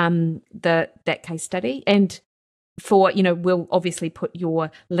that case study? And we'll obviously put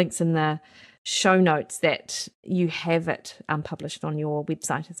your links in the show notes that you have it published on your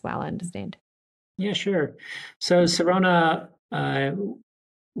website as well, I understand. Yeah, sure. So Sirona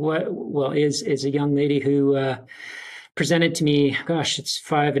is a young lady who presented to me, it's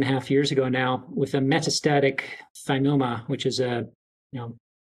 5.5 years ago now, with a metastatic thymoma, which is a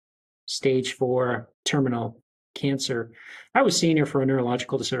stage 4 terminal cancer. I was seeing her for a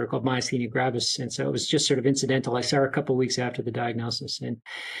neurological disorder called myasthenia gravis, and so it was just sort of incidental. I saw her a couple of weeks after the diagnosis,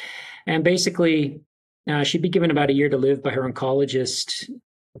 and basically she'd be given about a year to live by her oncologist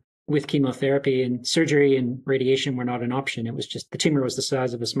with chemotherapy, and surgery and radiation were not an option. It was just the tumor was the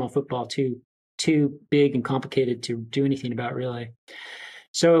size of a small football, too big and complicated to do anything about, really.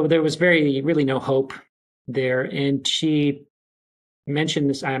 So there was really no hope there. And she mentioned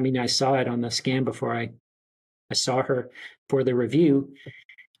this. I mean, I saw it on the scan before I saw her for the review,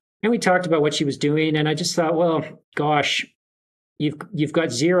 and we talked about what she was doing. And I just thought, well, gosh, you've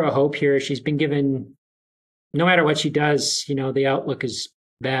got zero hope here. She's been given, no matter what she does, the outlook is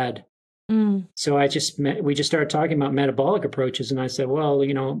bad. So we just started talking about metabolic approaches, and I said, well,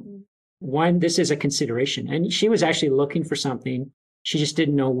 one, this is a consideration. And she was actually looking for something. She just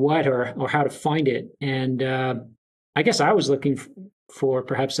didn't know what or how to find it. And I guess I was looking for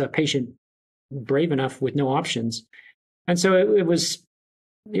perhaps a patient brave enough with no options. And so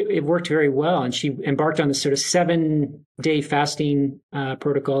it worked very well. And she embarked on this sort of 7-day fasting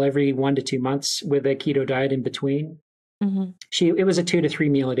protocol every 1 to 2 months with a keto diet in between. Mm-hmm. It was a 2 to 3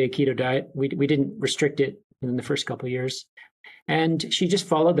 meal a day keto diet. We didn't restrict it in the first couple of years, and she just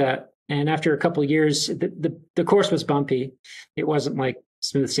followed that. And after a couple of years, the course was bumpy. It wasn't like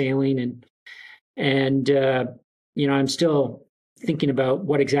smooth sailing, and I'm still thinking about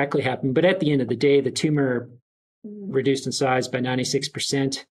what exactly happened. But at the end of the day, the tumor reduced in size by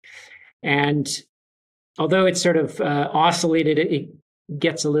 96%. And although it's sort of oscillated, it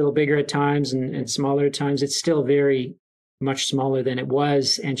gets a little bigger at times and smaller at times. It's still very much smaller than it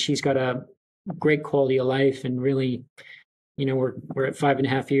was. And she's got a great quality of life. And really, we're at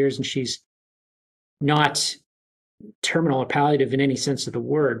 5.5 years, and she's not terminal or palliative in any sense of the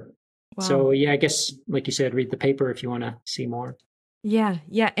word. Wow. So, I guess, like you said, read the paper if you want to see more. Yeah.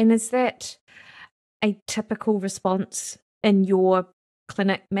 And is that a typical response in your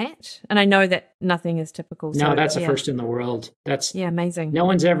clinic, Matt? And I know that nothing is typical. No, that's the first in the world. That's amazing. No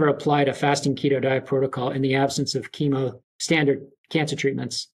one's ever applied a fasting keto diet protocol in the absence of standard cancer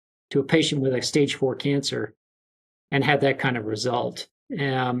treatments to a patient with a stage 4 cancer and had that kind of result.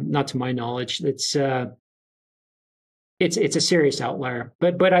 Not to my knowledge. It's a serious outlier,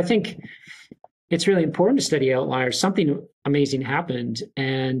 but I think it's really important to study outliers. Something amazing happened,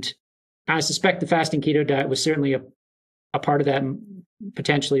 and I suspect the fasting keto diet was certainly a part of that,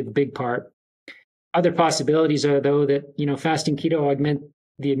 potentially the big part. Other possibilities are, though, that fasting keto augment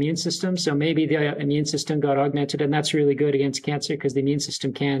the immune system, so maybe the immune system got augmented, and that's really good against cancer because the immune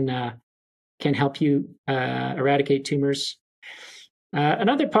system can help you eradicate tumors.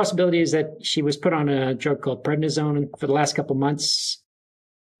 Another possibility is that she was put on a drug called prednisone for the last couple months.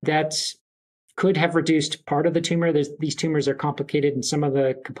 That could have reduced part of the tumor. These tumors are complicated, and some of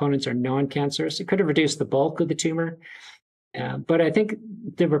the components are non-cancerous. It could have reduced the bulk of the tumor. But I think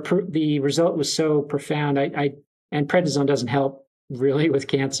the result was so profound. And prednisone doesn't help really with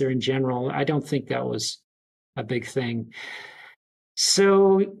cancer in general. I don't think that was a big thing.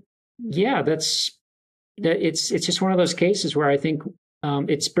 So, it's just one of those cases where I think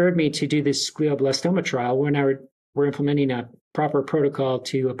it spurred me to do this glioblastoma trial when we're implementing a proper protocol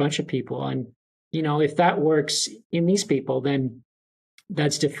to a bunch of people. And, if that works in these people, then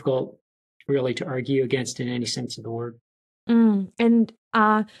that's difficult really to argue against in any sense of the word. And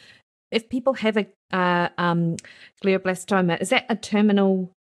if people have a glioblastoma, is that a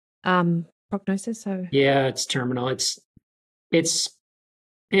terminal prognosis? So yeah, it's terminal. It's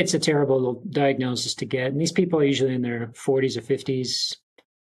a terrible diagnosis to get. And these people are usually in their 40s or 50s,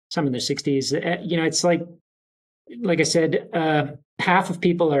 some in their 60s. It's like I said, half of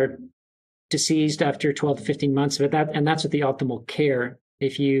people are deceased after 12 to 15 months of it. And that's with the optimal care.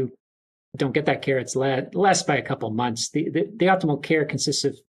 If you don't get that care, it's less by a couple months. The optimal care consists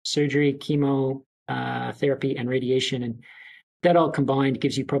of surgery, chemo, therapy, and radiation. And that all combined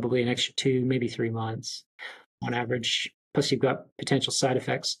gives you probably an extra 2, maybe 3 months on average. Plus, you've got potential side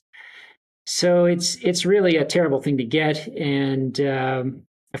effects. So it's really a terrible thing to get. And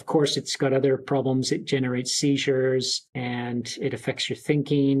of course, it's got other problems. It generates seizures, and it affects your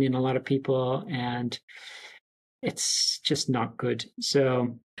thinking in a lot of people. And it's just not good.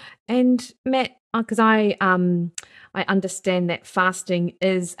 So, and Matt, because I understand that fasting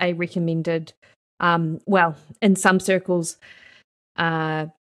is a recommended, in some circles,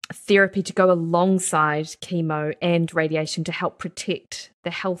 therapy to go alongside chemo and radiation to help protect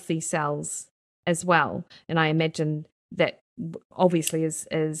the healthy cells as well. And I imagine that obviously is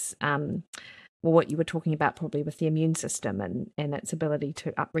what you were talking about probably with the immune system and its ability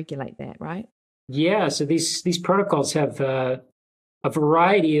to upregulate that, right? Yeah. So these protocols have a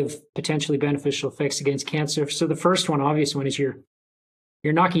variety of potentially beneficial effects against cancer. So the first one, obvious one, is you're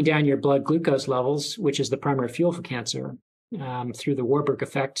knocking down your blood glucose levels, which is the primary fuel for cancer. Through the Warburg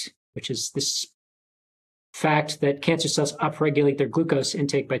effect, which is this fact that cancer cells upregulate their glucose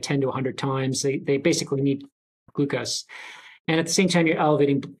intake by 10 to 100 times. They basically need glucose. And at the same time, you're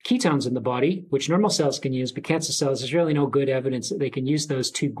elevating ketones in the body, which normal cells can use, but cancer cells, there's really no good evidence that they can use those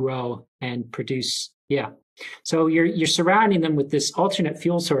to grow and produce. Yeah. So you're surrounding them with this alternate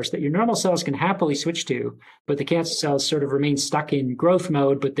fuel source that your normal cells can happily switch to, but the cancer cells sort of remain stuck in growth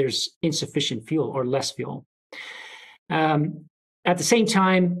mode, but there's insufficient fuel or less fuel. At the same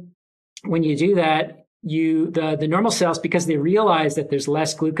time, when you do that, the normal cells, because they realize that there's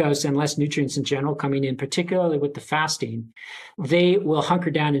less glucose and less nutrients in general coming in, particularly with the fasting, they will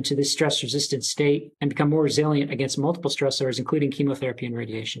hunker down into this stress-resistant state and become more resilient against multiple stressors, including chemotherapy and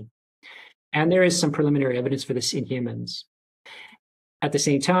radiation. And there is some preliminary evidence for this in humans. At the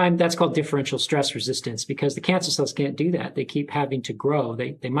same time, that's called differential stress resistance because the cancer cells can't do that. They keep having to grow.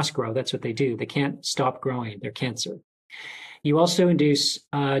 They must grow. That's what they do. They can't stop growing. They're cancer. You also induce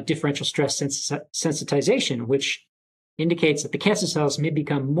differential stress sensitization, which indicates that the cancer cells may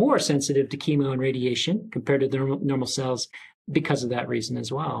become more sensitive to chemo and radiation compared to the normal cells because of that reason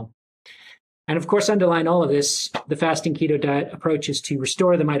as well. And of course, underlying all of this, the fasting keto diet approach is to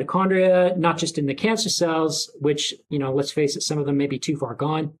restore the mitochondria, not just in the cancer cells, which, let's face it, some of them may be too far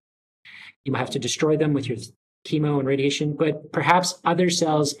gone. You might have to destroy them with your chemo and radiation, but perhaps other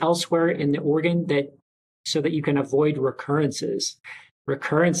cells elsewhere in the organ so that you can avoid recurrences.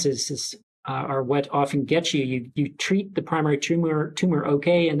 Recurrences are what often gets you. You treat the primary tumor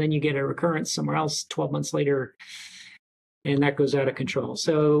okay, and then you get a recurrence somewhere else 12 months later, and that goes out of control.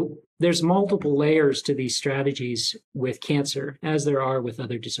 So there's multiple layers to these strategies with cancer, as there are with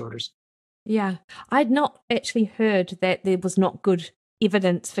other disorders. Yeah, I'd not actually heard that there was not good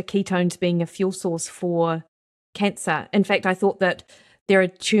evidence for ketones being a fuel source for cancer. In fact, I thought that there are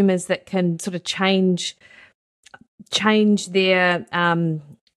tumors that can sort of change their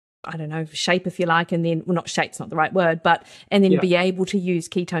I don't know, shape, if you like, and then, well, not shape's not the right word, but, and then be able to use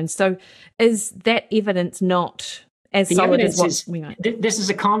ketones. So is that evidence not as solid as what we might? This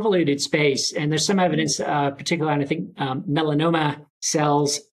is a convoluted space, and there's some evidence, particularly on, I think, melanoma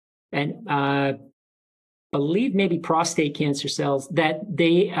cells and believe maybe prostate cancer cells, that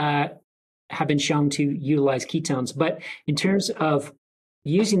they have been shown to utilize ketones. But in terms of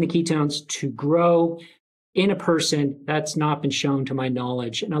using the ketones to grow in a person, that's not been shown to my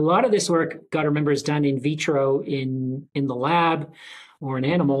knowledge. And a lot of this work, got to remember, is done in vitro in the lab or in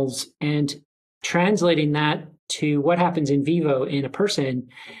animals, and translating that to what happens in vivo in a person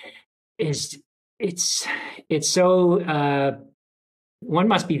it's so one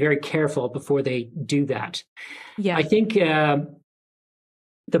must be very careful before they do that. Yeah, I think the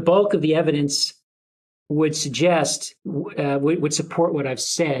bulk of the evidence would suggest would support what I've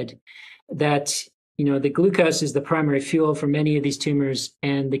said, that the glucose is the primary fuel for many of these tumors,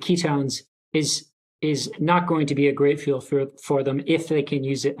 and the ketones is not going to be a great fuel for them if they can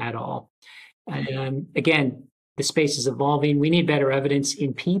use it at all. And again, the space is evolving. We need better evidence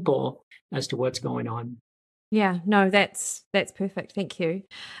in people as to what's going on. Yeah, no, that's perfect. Thank you.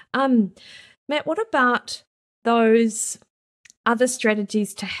 Matt, what about those other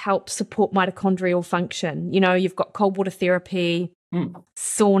strategies to help support mitochondrial function? You've got cold water therapy,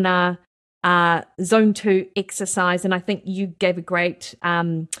 sauna, zone 2 exercise, and I think you gave a great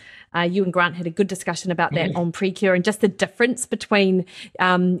you and Grant had a good discussion about that on Precure, and just the difference between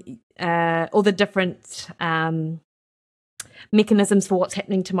all the different mechanisms for what's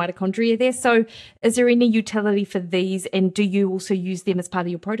happening to mitochondria there. So is there any utility for these, and do you also use them as part of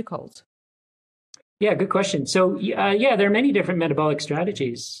your protocols? Yeah, good question. So there are many different metabolic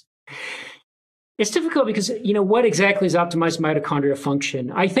strategies. It's difficult because, what exactly is optimized mitochondrial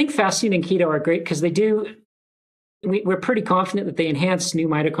function? I think fasting and keto are great because we're pretty confident that they enhance new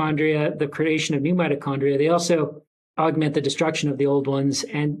mitochondria, the creation of new mitochondria. They also augment the destruction of the old ones.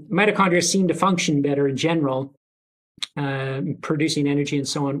 And mitochondria seem to function better in general, producing energy and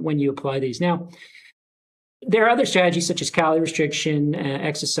so on when you apply these. Now, there are other strategies such as calorie restriction,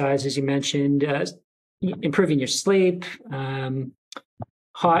 exercise, as you mentioned, improving your sleep,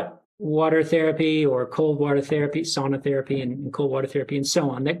 hot water therapy or cold water therapy, sauna therapy and cold water therapy and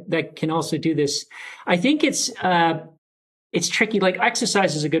so on. That can also do this. I think it's tricky. Like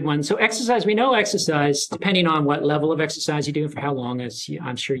exercise is a good one. So exercise, we know exercise, depending on what level of exercise you do and for how long, as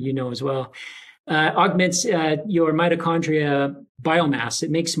I'm sure you know as well, augments your mitochondria biomass. It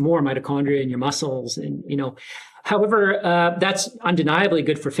makes more mitochondria in your muscles. And, however, that's undeniably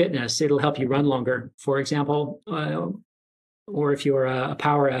good for fitness. It'll help you run longer, for example, or if you're a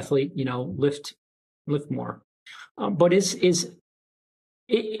power athlete, lift more. But does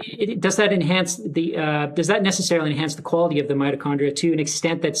that necessarily enhance the quality of the mitochondria to an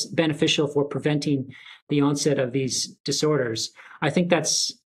extent that's beneficial for preventing the onset of these disorders? I think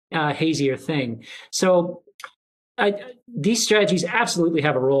that's a hazier thing. So these strategies absolutely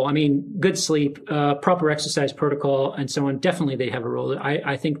have a role. I mean, good sleep, proper exercise protocol, and so on, definitely they have a role.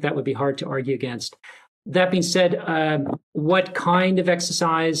 I think that would be hard to argue against. That being said, what kind of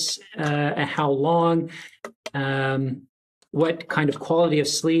exercise, and how long, what kind of quality of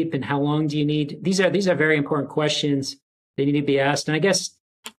sleep, and how long do you need? These are very important questions. They need to be asked. And I guess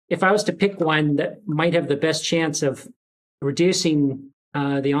if I was to pick one that might have the best chance of reducing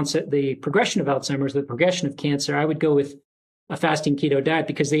the progression of Alzheimer's, the progression of cancer, I would go with a fasting keto diet,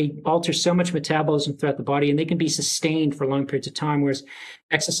 because they alter so much metabolism throughout the body and they can be sustained for long periods of time, whereas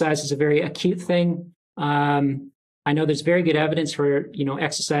exercise is a very acute thing. I know there's very good evidence for,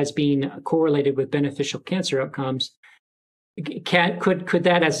 exercise being correlated with beneficial cancer outcomes. Could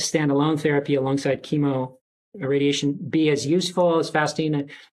that as a standalone therapy alongside chemo or radiation be as useful as fasting?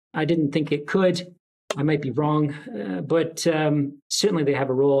 I didn't think it could. I might be wrong, but certainly they have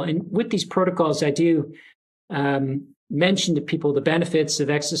a role. And with these protocols, I do mention to people the benefits of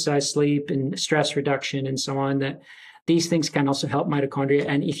exercise, sleep, and stress reduction, and so on. That these things can also help mitochondria,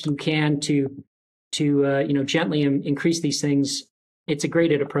 and if you can to gently increase these things it's a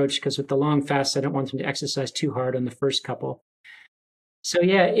graded approach because with the long fasts, I don't want them to exercise too hard on the first couple. So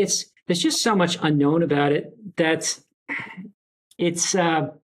yeah, there's just so much unknown about it that it's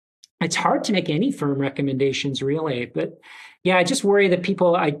hard to make any firm recommendations really. But yeah, I just worry that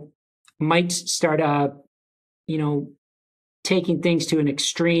people might start taking things to an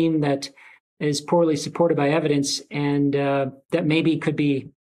extreme that is poorly supported by evidence, and that maybe could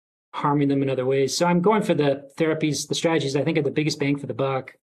be harming them in other ways. So I'm going for the therapies, the strategies I think are the biggest bang for the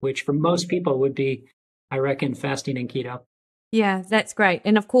buck, which for most people would be, I reckon, fasting and keto. Yeah, that's great.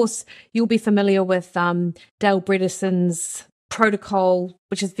 And of course, you'll be familiar with Dale Bredesen's protocol,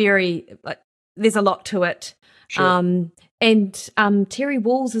 which is there's a lot to it. Sure. And Terry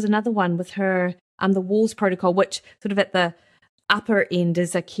Walls is another one with her, the Walls protocol, which sort of at the upper end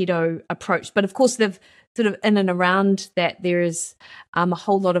is a keto approach. But of course, they've sort of in and around that, there is a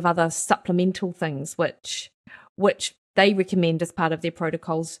whole lot of other supplemental things which they recommend as part of their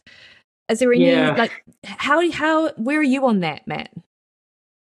protocols. Is there any where are you on that, Matt?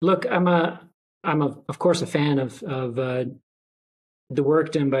 Look, I'm of course a fan of the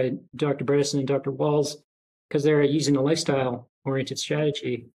work done by Dr. Bredesen and Dr. Walls, because they're using a lifestyle oriented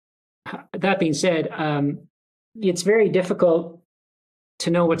strategy. That being said, it's very difficult to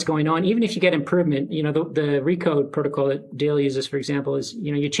know what's going on, even if you get improvement. The RECODE protocol that Dale uses, for example, is,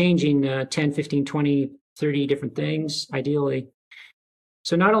 you're changing 10, 15, 20, 30 different things, ideally.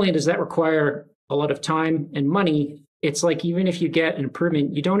 So not only does that require a lot of time and money, it's like even if you get an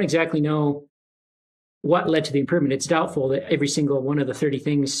improvement, you don't exactly know what led to the improvement. It's doubtful that every single one of the 30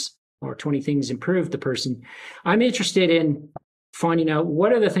 things or 20 things improved the person. I'm interested in finding out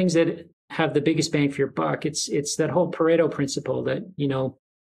what are the things that have the biggest bang for your buck. It's that whole Pareto principle that,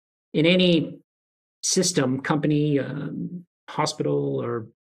 in any system, company, hospital, or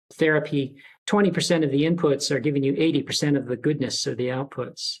therapy, 20% of the inputs are giving you 80% of the goodness of the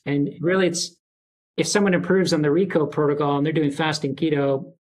outputs. And really, it's if someone improves on the RECODE protocol and they're doing fasting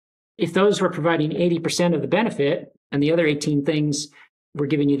keto, if those were providing 80% of the benefit and the other 18 things were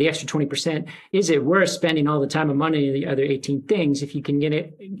giving you the extra 20%, is it worth spending all the time and money on the other 18 things if you can get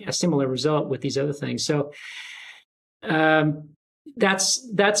a similar result with these other things? So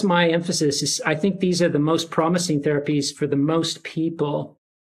that's my emphasis. Is I think these are the most promising therapies for the most people.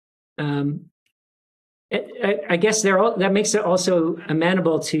 I guess that makes it also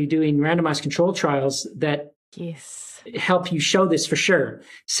amenable to doing randomized control trials that help you show this for sure.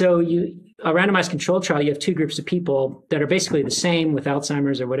 So a randomized control trial, you have two groups of people that are basically the same with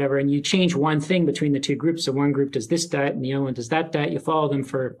Alzheimer's or whatever, and you change one thing between the two groups. So one group does this diet and the other one does that diet. You follow them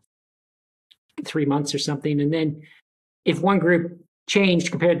for 3 months or something. And then if one group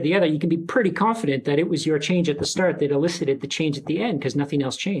changed compared to the other, you can be pretty confident that it was your change at the start that elicited the change at the end, because nothing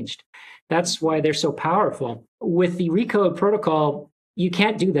else changed. That's why they're so powerful. With the RECODE protocol, you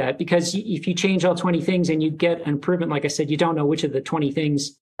can't do that, because if you change all 20 things and you get an improvement, like I said, you don't know which of the 20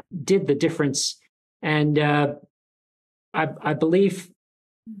 things did the difference. And I believe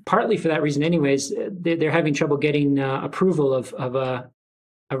partly for that reason anyways, they're having trouble getting approval of a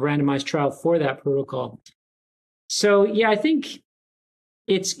randomized trial for that protocol. So yeah, I think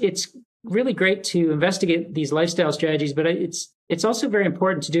it's really great to investigate these lifestyle strategies, but it's also very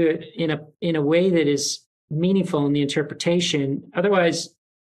important to do it in a way that is meaningful in the interpretation. Otherwise,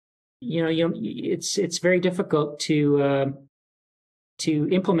 it's very difficult to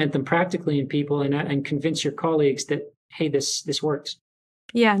implement them practically in people and convince your colleagues that, hey, this works.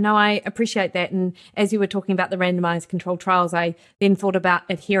 Yeah, no, I appreciate that. And as you were talking about the randomized controlled trials, I then thought about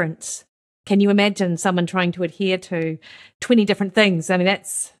adherence. Can you imagine someone trying to adhere to 20 different things? I mean,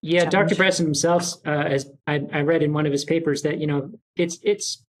 that's Dr. Bredesen himself, as I read in one of his papers, that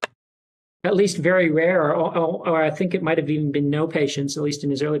it's at least very rare, or I think it might have even been no patients, at least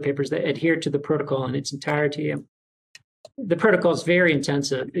in his early papers, that adhered to the protocol in its entirety. The protocol is very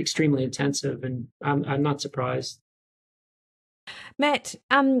intensive, extremely intensive, and I'm not surprised. Matt,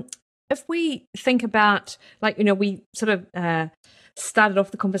 if we think about, we sort of started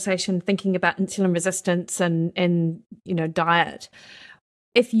off the conversation thinking about insulin resistance and diet.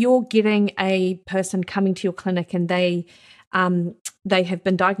 If you're getting a person coming to your clinic and they have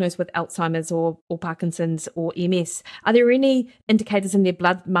been diagnosed with Alzheimer's or Parkinson's or MS, are there any indicators in their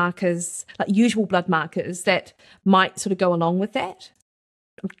blood markers, like usual blood markers, that might sort of go along with that?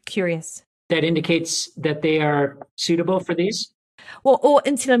 I'm curious. That indicates that they are suitable for these? Or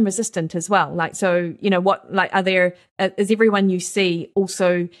insulin resistant as well. Is everyone you see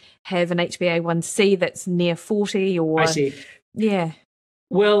also have an HbA1c that's near 40 or? I see. Yeah.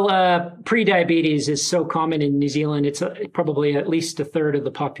 Well, pre-diabetes is so common in New Zealand. It's probably at least a third of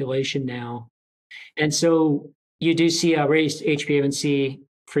the population now. And so you do see a raised HbA1c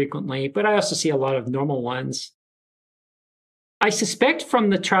frequently, but I also see a lot of normal ones. I suspect from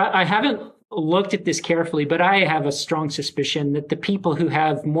the trial, I haven't looked at this carefully, but I have a strong suspicion that the people who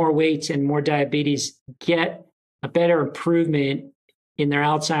have more weight and more diabetes get a better improvement in their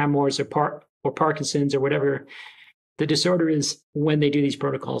Alzheimer's or Parkinson's or whatever the disorder is when they do these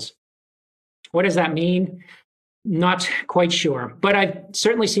protocols. What does that mean? Not quite sure, but I've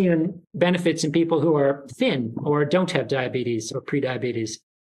certainly seen benefits in people who are thin or don't have diabetes or prediabetes.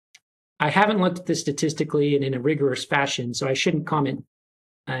 I haven't looked at this statistically and in a rigorous fashion, so I shouldn't comment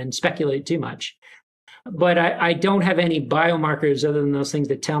and speculate too much. But I don't have any biomarkers other than those things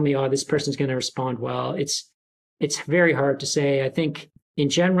that tell me, oh, this person's going to respond well. It's very hard to say. I think in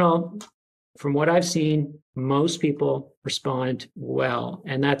general, from what I've seen, most people respond well,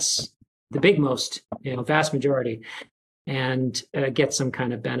 and that's the big most, vast majority, and get some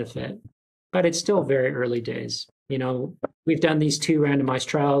kind of benefit. But it's still very early days. We've done these 2 randomized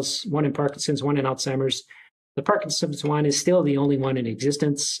trials, one in Parkinson's, one in Alzheimer's. The Parkinson's one is still the only one in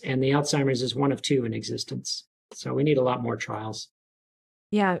existence, and the Alzheimer's is one of 2 in existence. So we need a lot more trials.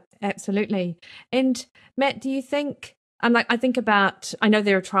 Yeah, absolutely. And Matt, do you think, I know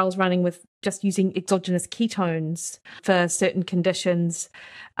there are trials running with just using exogenous ketones for certain conditions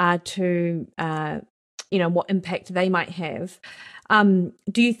to, what impact they might have.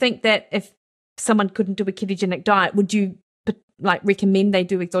 Do you think that if someone couldn't do a ketogenic diet, would you recommend they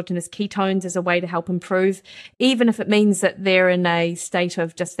do exogenous ketones as a way to help improve, even if it means that they're in a state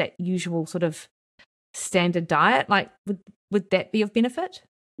of just that usual sort of standard diet? Would that be of benefit?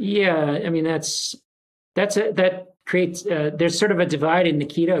 Yeah, I mean that creates there's sort of a divide in the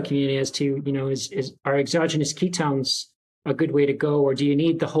keto community as to are exogenous ketones a good way to go, or do you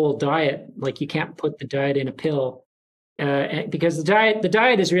need the whole diet? You can't put the diet in a pill. Because the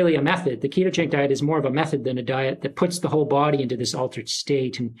diet is really a method. The ketogenic diet is more of a method than a diet that puts the whole body into this altered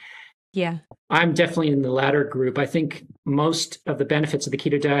state. And yeah, I'm definitely in the latter group. I think most of the benefits of the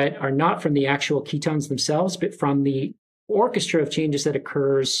keto diet are not from the actual ketones themselves, but from the orchestra of changes that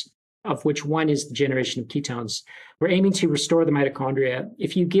occurs, of which one is the generation of ketones. We're aiming to restore the mitochondria.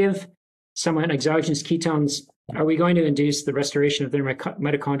 If you give someone exogenous ketones, are we going to induce the restoration of their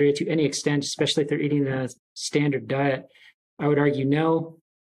mitochondria to any extent, especially if they're eating a standard diet? I would argue no.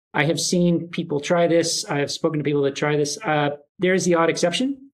 I have seen people try this. I have spoken to people that try this. There is the odd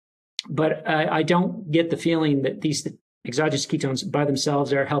exception, but I don't get the feeling that these exogenous ketones by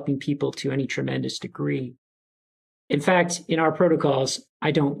themselves are helping people to any tremendous degree. In fact, in our protocols,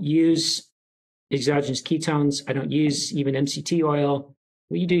 I don't use exogenous ketones. I don't use even MCT oil.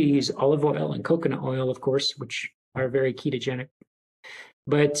 We do use olive oil and coconut oil, of course, which are very ketogenic.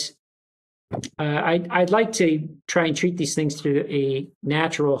 But I'd like to try and treat these things through a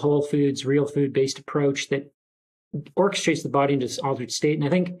natural, whole foods, real food-based approach that orchestrates the body into this altered state. And I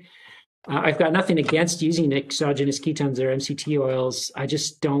think I've got nothing against using exogenous ketones or MCT oils. I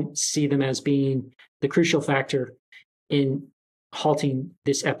just don't see them as being the crucial factor in halting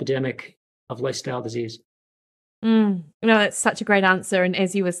this epidemic of lifestyle disease. That's such a great answer. And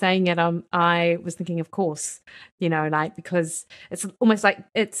as you were saying it, I was thinking, of course, because it's almost like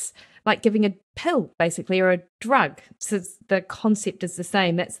it's like giving a pill, basically, or a drug. So the concept is the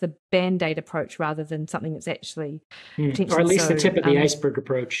same. That's the Band-Aid approach rather than something that's actually potentially, or at least the tip of the iceberg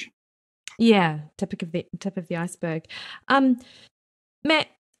approach. Yeah, tip of the iceberg. Matt,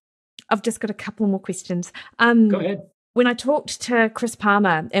 I've just got a couple more questions. Go ahead. When I talked to Chris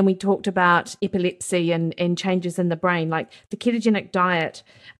Palmer and we talked about epilepsy and changes in the brain, like the ketogenic diet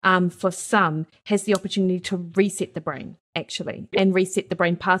for some has the opportunity to reset the brain, actually, and reset the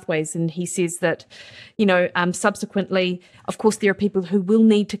brain pathways. And he says that, subsequently, of course, there are people who will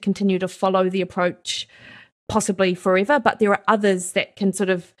need to continue to follow the approach possibly forever, but there are others that can sort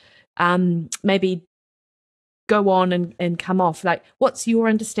of maybe go on and come off. Like, what's your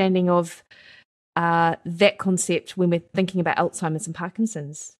understanding of that concept when we're thinking about Alzheimer's and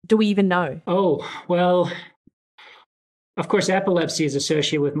Parkinson's? Do we even know? Oh, well, of course, epilepsy is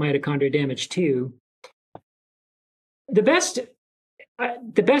associated with mitochondrial damage too. The best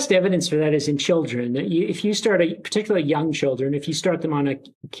evidence for that is in children. If you start, particularly young children, if you start them on a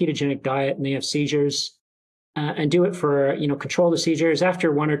ketogenic diet and they have seizures, and do it for, control the seizures,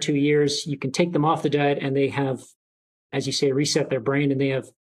 after 1 or 2 years, you can take them off the diet and they have, as you say, reset their brain, and they have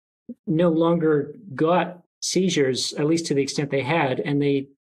no longer got seizures, at least to the extent they had, and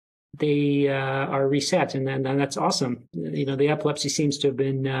they are reset, and then that's awesome. The epilepsy seems to have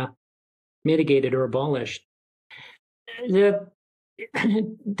been mitigated or abolished.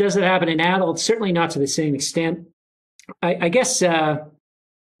 Does it happen in adults? Certainly not to the same extent. I guess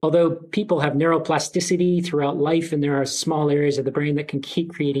although people have neuroplasticity throughout life, and there are small areas of the brain that can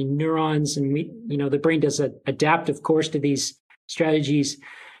keep creating neurons, and the brain does adapt, of course, to these strategies.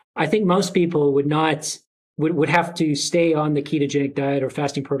 I think most people would have to stay on the ketogenic diet or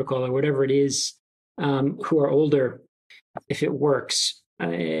fasting protocol or whatever it is, who are older, if it works.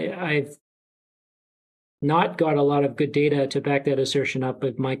 I've not got a lot of good data to back that assertion up,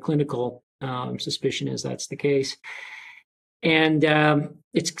 but my clinical suspicion is that's the case. And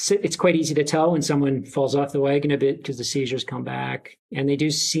it's quite easy to tell when someone falls off the wagon a bit because the seizures come back, and they do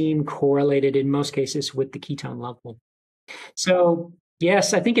seem correlated in most cases with the ketone level. So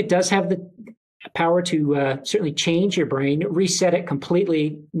yes, I think it does have the power to certainly change your brain, reset it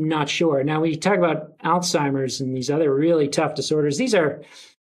completely, not sure. Now, when you talk about Alzheimer's and these other really tough disorders, these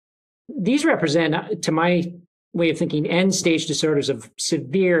represent, to my way of thinking, end-stage disorders of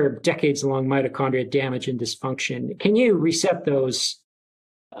severe, decades-long mitochondria damage and dysfunction. Can you reset those?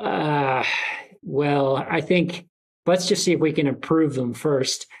 Well, I think let's just see if we can improve them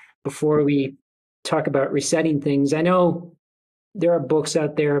first before we talk about resetting things. I know there are books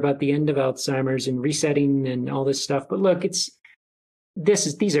out there about the end of Alzheimer's and resetting and all this stuff, but look,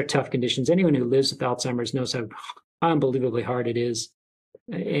 these are tough conditions. Anyone who lives with Alzheimer's knows how unbelievably hard it is.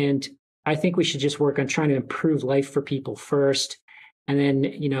 And I think we should just work on trying to improve life for people first. And then,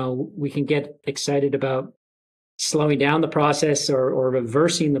 we can get excited about slowing down the process or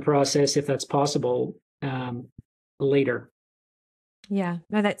reversing the process if that's possible later. Yeah,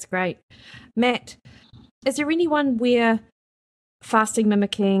 no, that's great. Matt, is there anyone where fasting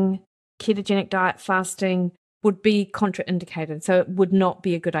mimicking ketogenic diet fasting would be contraindicated? So it would not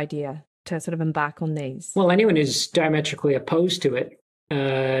be a good idea to sort of embark on these? Well, anyone who's diametrically opposed to it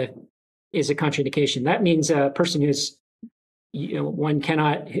is a contraindication. That means a person who's, one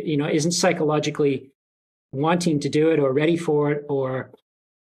cannot, isn't psychologically wanting to do it or ready for it or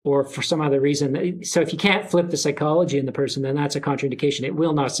for some other reason. So if you can't flip the psychology in the person, then that's a contraindication. It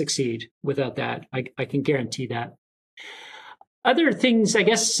will not succeed without that. I can guarantee that. Other things, I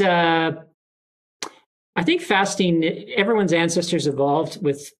guess, I think fasting, everyone's ancestors evolved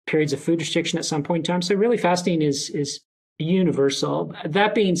with periods of food restriction at some point in time. So really fasting is universal.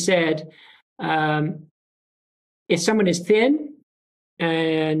 That being said, if someone is thin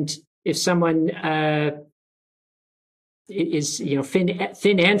and if someone is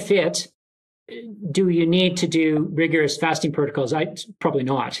thin and fit, do you need to do rigorous fasting protocols? Probably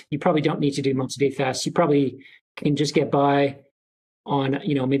not. You probably don't need to do multi-day fasts. You probably can just get by on,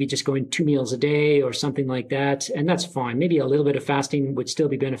 maybe just going 2 meals a day or something like that. And that's fine. Maybe a little bit of fasting would still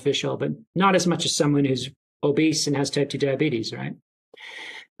be beneficial, but not as much as someone who's obese and has type 2 diabetes, right?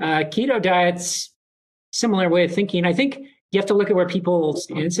 Keto diets, similar way of thinking. I think you have to look at where people's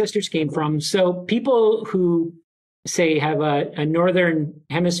ancestors came from. So people who, say, have a northern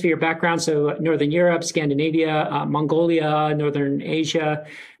hemisphere background, so Northern Europe, Scandinavia, Mongolia, Northern Asia,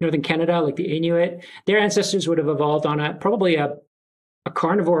 Northern Canada, like the Inuit, their ancestors would have evolved on probably a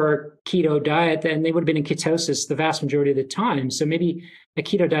carnivore keto diet, and they would have been in ketosis the vast majority of the time. So maybe a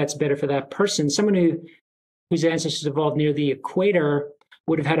keto diet's better for that person. Someone whose ancestors evolved near the equator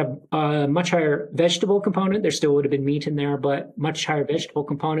would have had a much higher vegetable component. There still would have been meat in there, but much higher vegetable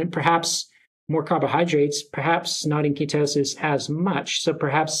component, perhaps more carbohydrates, perhaps not in ketosis as much. So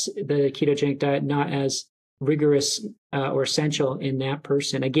perhaps the ketogenic diet not as rigorous or essential in that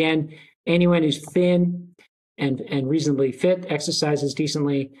person. Again, anyone who's thin and reasonably fit, exercises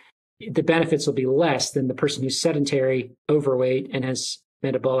decently, the benefits will be less than the person who's sedentary, overweight, and has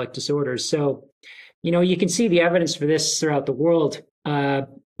metabolic disorders. So, you can see the evidence for this throughout the world,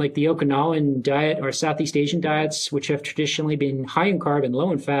 like the Okinawan diet or Southeast Asian diets, which have traditionally been high in carb and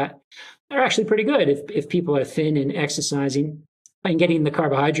low in fat, are actually pretty good if people are thin and exercising and getting the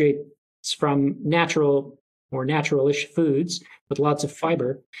carbohydrates from natural or natural-ish foods with lots of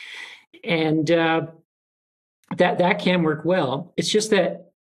fiber. And that can work well. It's just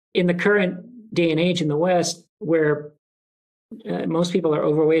that in the current day and age in the West, where most people are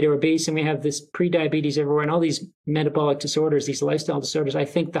overweight or obese, and we have this pre-diabetes everywhere and all these metabolic disorders, these lifestyle disorders, I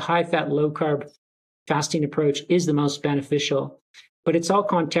think the high-fat, low-carb fasting approach is the most beneficial. But it's all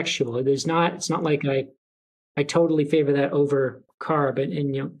contextual. It's not like I totally favor that over carb.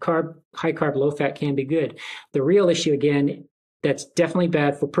 And high carb, low fat can be good. The real issue, again, that's definitely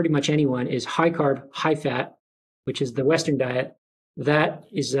bad for pretty much anyone is high carb, high fat, which is the Western diet. That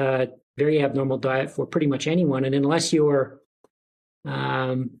is a very abnormal diet for pretty much anyone. And unless you're,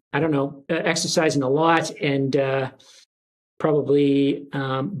 exercising a lot and probably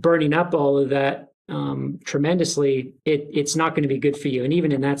burning up all of that tremendously, it's not going to be good for you. And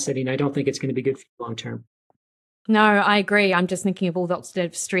even in that setting, I don't think it's going to be good for you long term. No, I agree. I'm just thinking of all the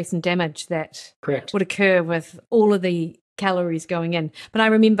oxidative stress and damage that Correct. would occur with all of the calories going in. But I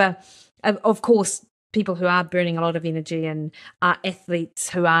remember, of course, people who are burning a lot of energy and are athletes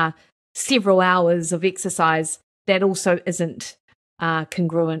who are several hours of exercise, that also isn't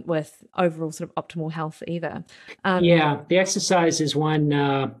congruent with overall sort of optimal health either. Yeah, the exercise is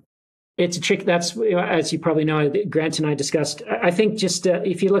one. It's a trick. That's, as you probably know, Grant and I discussed. I think just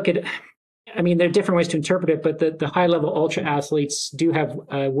if you look at, I mean, there are different ways to interpret it, but the high level ultra athletes do have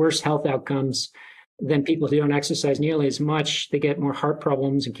worse health outcomes than people who don't exercise nearly as much. They get more heart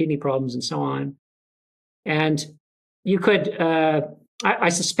problems and kidney problems and so on. And you could, I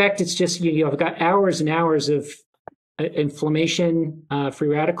suspect it's just you've got hours and hours of inflammation, free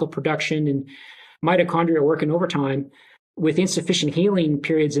radical production, and mitochondria working overtime with insufficient healing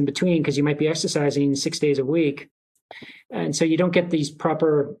periods in between because you might be exercising 6 days a week. And so you don't get these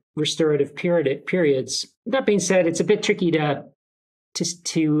proper restorative periods. That being said, it's a bit tricky to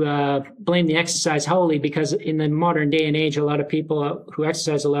blame the exercise wholly, because in the modern day and age, a lot of people who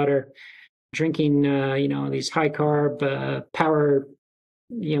exercise a lot are drinking, these high carb, power,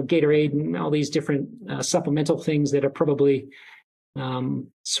 Gatorade and all these different supplemental things that are probably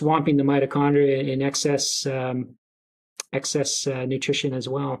swamping the mitochondria in excess nutrition as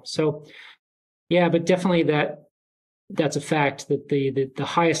well. So, yeah, but definitely that's a fact that the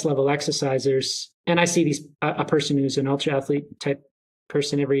highest level exercisers, and I see a person who's an ultra athlete type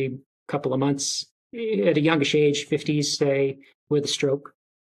person every couple of months at a youngish age, 50s, say, with a stroke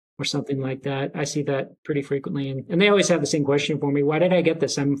or something like that. I see that pretty frequently. And they always have the same question for me: why did I get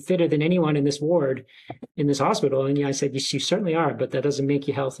this? I'm fitter than anyone in this ward, in this hospital. And I said, you certainly are, but that doesn't make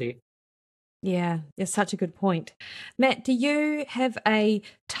you healthy. Yeah, that's such a good point. Matt, do you have a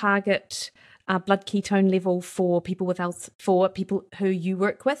target blood ketone level for people for people who you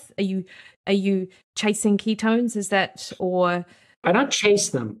work with? Are you chasing ketones? Is that, or? I don't chase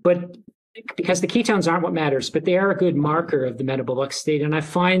them, but because the ketones aren't what matters, but they are a good marker of the metabolic state. And I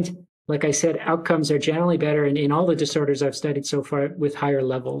find, like I said, outcomes are generally better in all the disorders I've studied so far with higher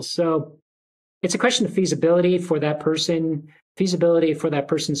levels. So it's a question of feasibility for that person's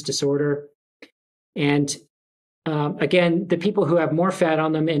disorder. And again, the people who have more fat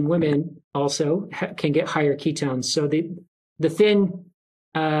on them, and women also, can get higher ketones. So the thin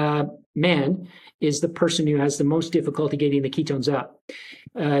man is the person who has the most difficulty getting the ketones up.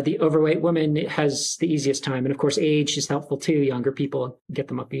 The overweight woman has the easiest time. And of course, age is helpful too. Younger people get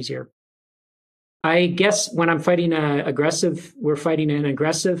them up easier. I guess when I'm fighting we're fighting an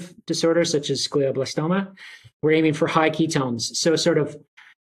aggressive disorder such as glioblastoma, we're aiming for high ketones. So sort of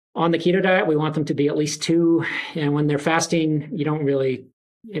on the keto diet, we want them to be at least 2. And when they're fasting, you don't really,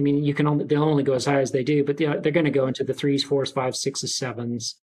 they'll only go as high as they do, but they're going to go into the 3s, 4s, 5s, 6s,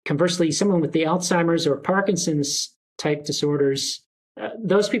 7s. Conversely, someone with the Alzheimer's or Parkinson's type disorders,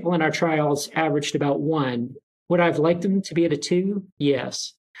 those people in our trials averaged about 1. Would I have liked them to be at a 2?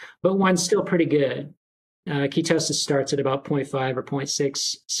 Yes. But 1's still pretty good. Ketosis starts at about 0.5 or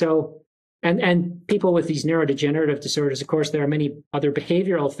 0.6. So, and people with these neurodegenerative disorders, of course, there are many other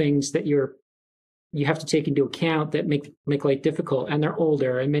behavioral things that you have to take into account that make life difficult. And they're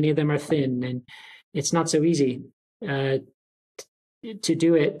older, and many of them are thin, and it's not so easy to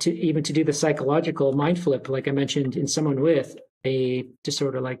do it, to do the psychological mind flip, like I mentioned, in someone with a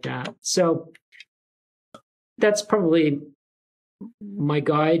disorder like that. So that's probably my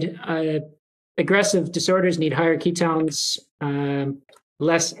guide. Aggressive disorders need higher ketones.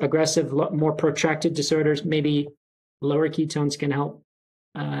 Less aggressive, more protracted disorders, maybe lower ketones can help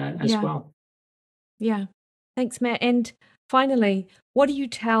as well. Yeah. Thanks, Matt. And finally, what do you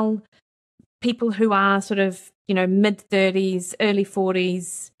tell people who are sort of, mid-30s, early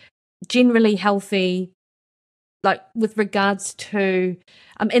 40s, generally healthy, like with regards to,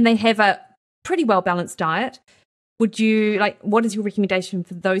 and they have a pretty well-balanced diet? What is your recommendation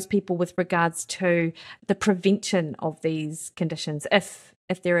for those people with regards to the prevention of these conditions, if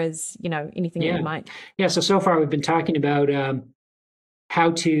there is, anything that you might? Yeah. So far we've been talking about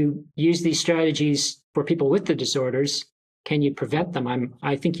how to use these strategies for people with the disorders. Can you prevent them?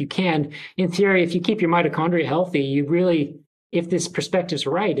 I think you can. In theory, if you keep your mitochondria healthy, if this perspective's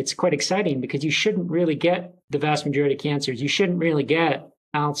right, it's quite exciting, because you shouldn't really get the vast majority of cancers. You shouldn't really get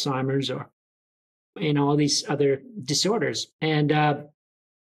Alzheimer's or all these other disorders. And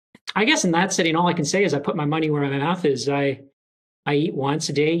I guess in that setting, all I can say is I put my money where my mouth is. I eat once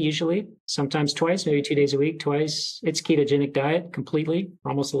a day, usually, sometimes twice, maybe 2 days a week, twice. It's ketogenic diet completely for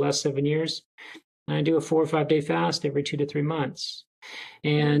almost the last 7 years. And I do a 4 or 5 day fast every 2 to 3 months.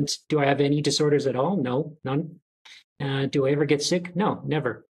 And do I have any disorders at all? No, none. Do I ever get sick? No,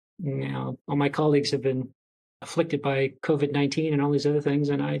 never. All my colleagues have been afflicted by COVID-19 and all these other things,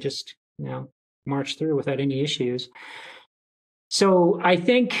 and I just, marched through without any issues. So I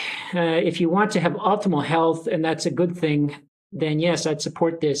think if you want to have optimal health, and that's a good thing, then yes, I'd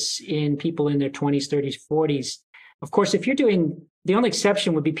support this in people in their 20s, 30s, 40s. Of course, if you're doing, the only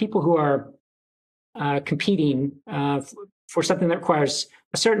exception would be people who are competing for something that requires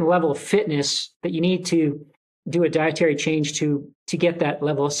a certain level of fitness that you need to do a dietary change to get that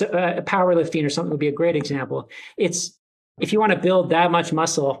level. So, powerlifting or something would be a great example. It's, if you want to build that much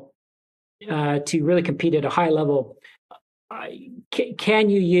muscle to really compete at a high level, can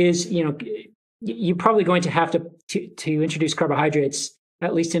you use, you're probably going to have to introduce carbohydrates,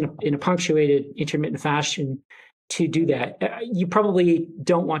 at least in a punctuated intermittent fashion, to do that. You probably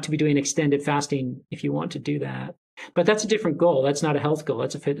don't want to be doing extended fasting if you want to do that. But that's a different goal. That's not a health goal.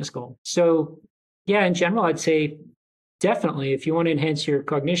 That's a fitness goal. So yeah, in general, I'd say definitely if you want to enhance your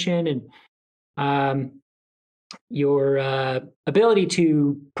cognition and your ability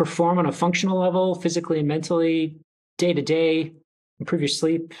to perform on a functional level, physically and mentally, day to day, improve your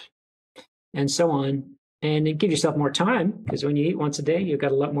sleep, and so on, and give yourself more time, because when you eat once a day, you've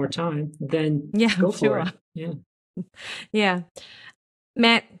got a lot more time. Then go for it. Yeah.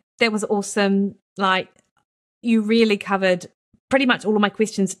 Matt, that was awesome. Like, you really covered pretty much all of my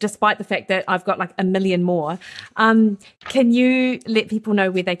questions, despite the fact that I've got like a million more. Can you let people know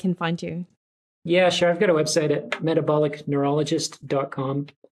where they can find you? Yeah, sure. I've got a website at metabolicneurologist.com.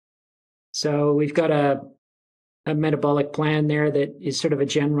 So we've got a metabolic plan there that is sort of a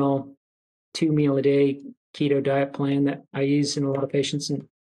general 2-meal-a-day keto diet plan that I use in a lot of patients, and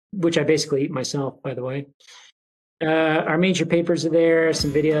which I basically eat myself, by the way. Our major papers are there,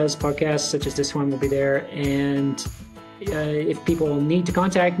 some videos, podcasts such as this one will be there. And if people need to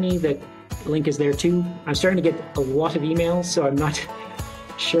contact me, the link is there too. I'm starting to get a lot of emails, so I'm not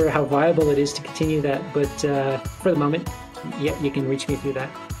sure how viable it is to continue that. But for the moment, yeah, you can reach me through that.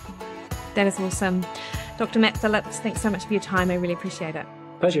 That is awesome. Dr. Matt Phillips, thanks so much for your time. I really appreciate it.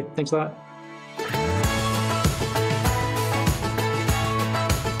 Pleasure. Thanks a lot.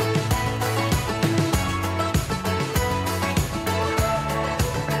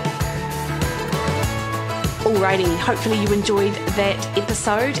 Alrighty, hopefully you enjoyed that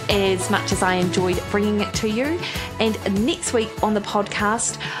episode as much as I enjoyed bringing it to you. And next week on the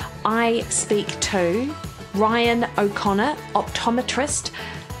podcast, I speak to Ryan O'Connor, optometrist,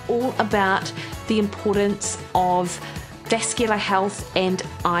 all about the importance of vascular health and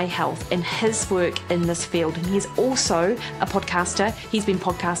eye health and his work in this field. And he's also a podcaster. He's been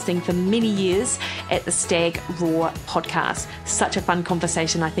podcasting for many years at the Stag Raw podcast. Such a fun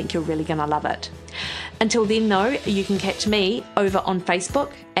conversation. I think you're really going to love it. Until then, though, you can catch me over on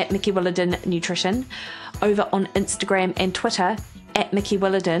Facebook at Mikki Williden Nutrition, over on Instagram and Twitter at Mikki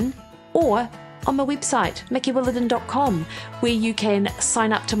Williden, or on my website, mikkiwilliden.com, where you can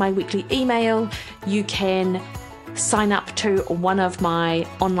sign up to my weekly email, you can sign up to one of my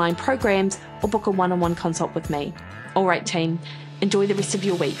online programs, or book a one-on-one consult with me. All right, team, enjoy the rest of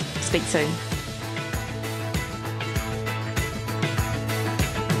your week. Speak soon.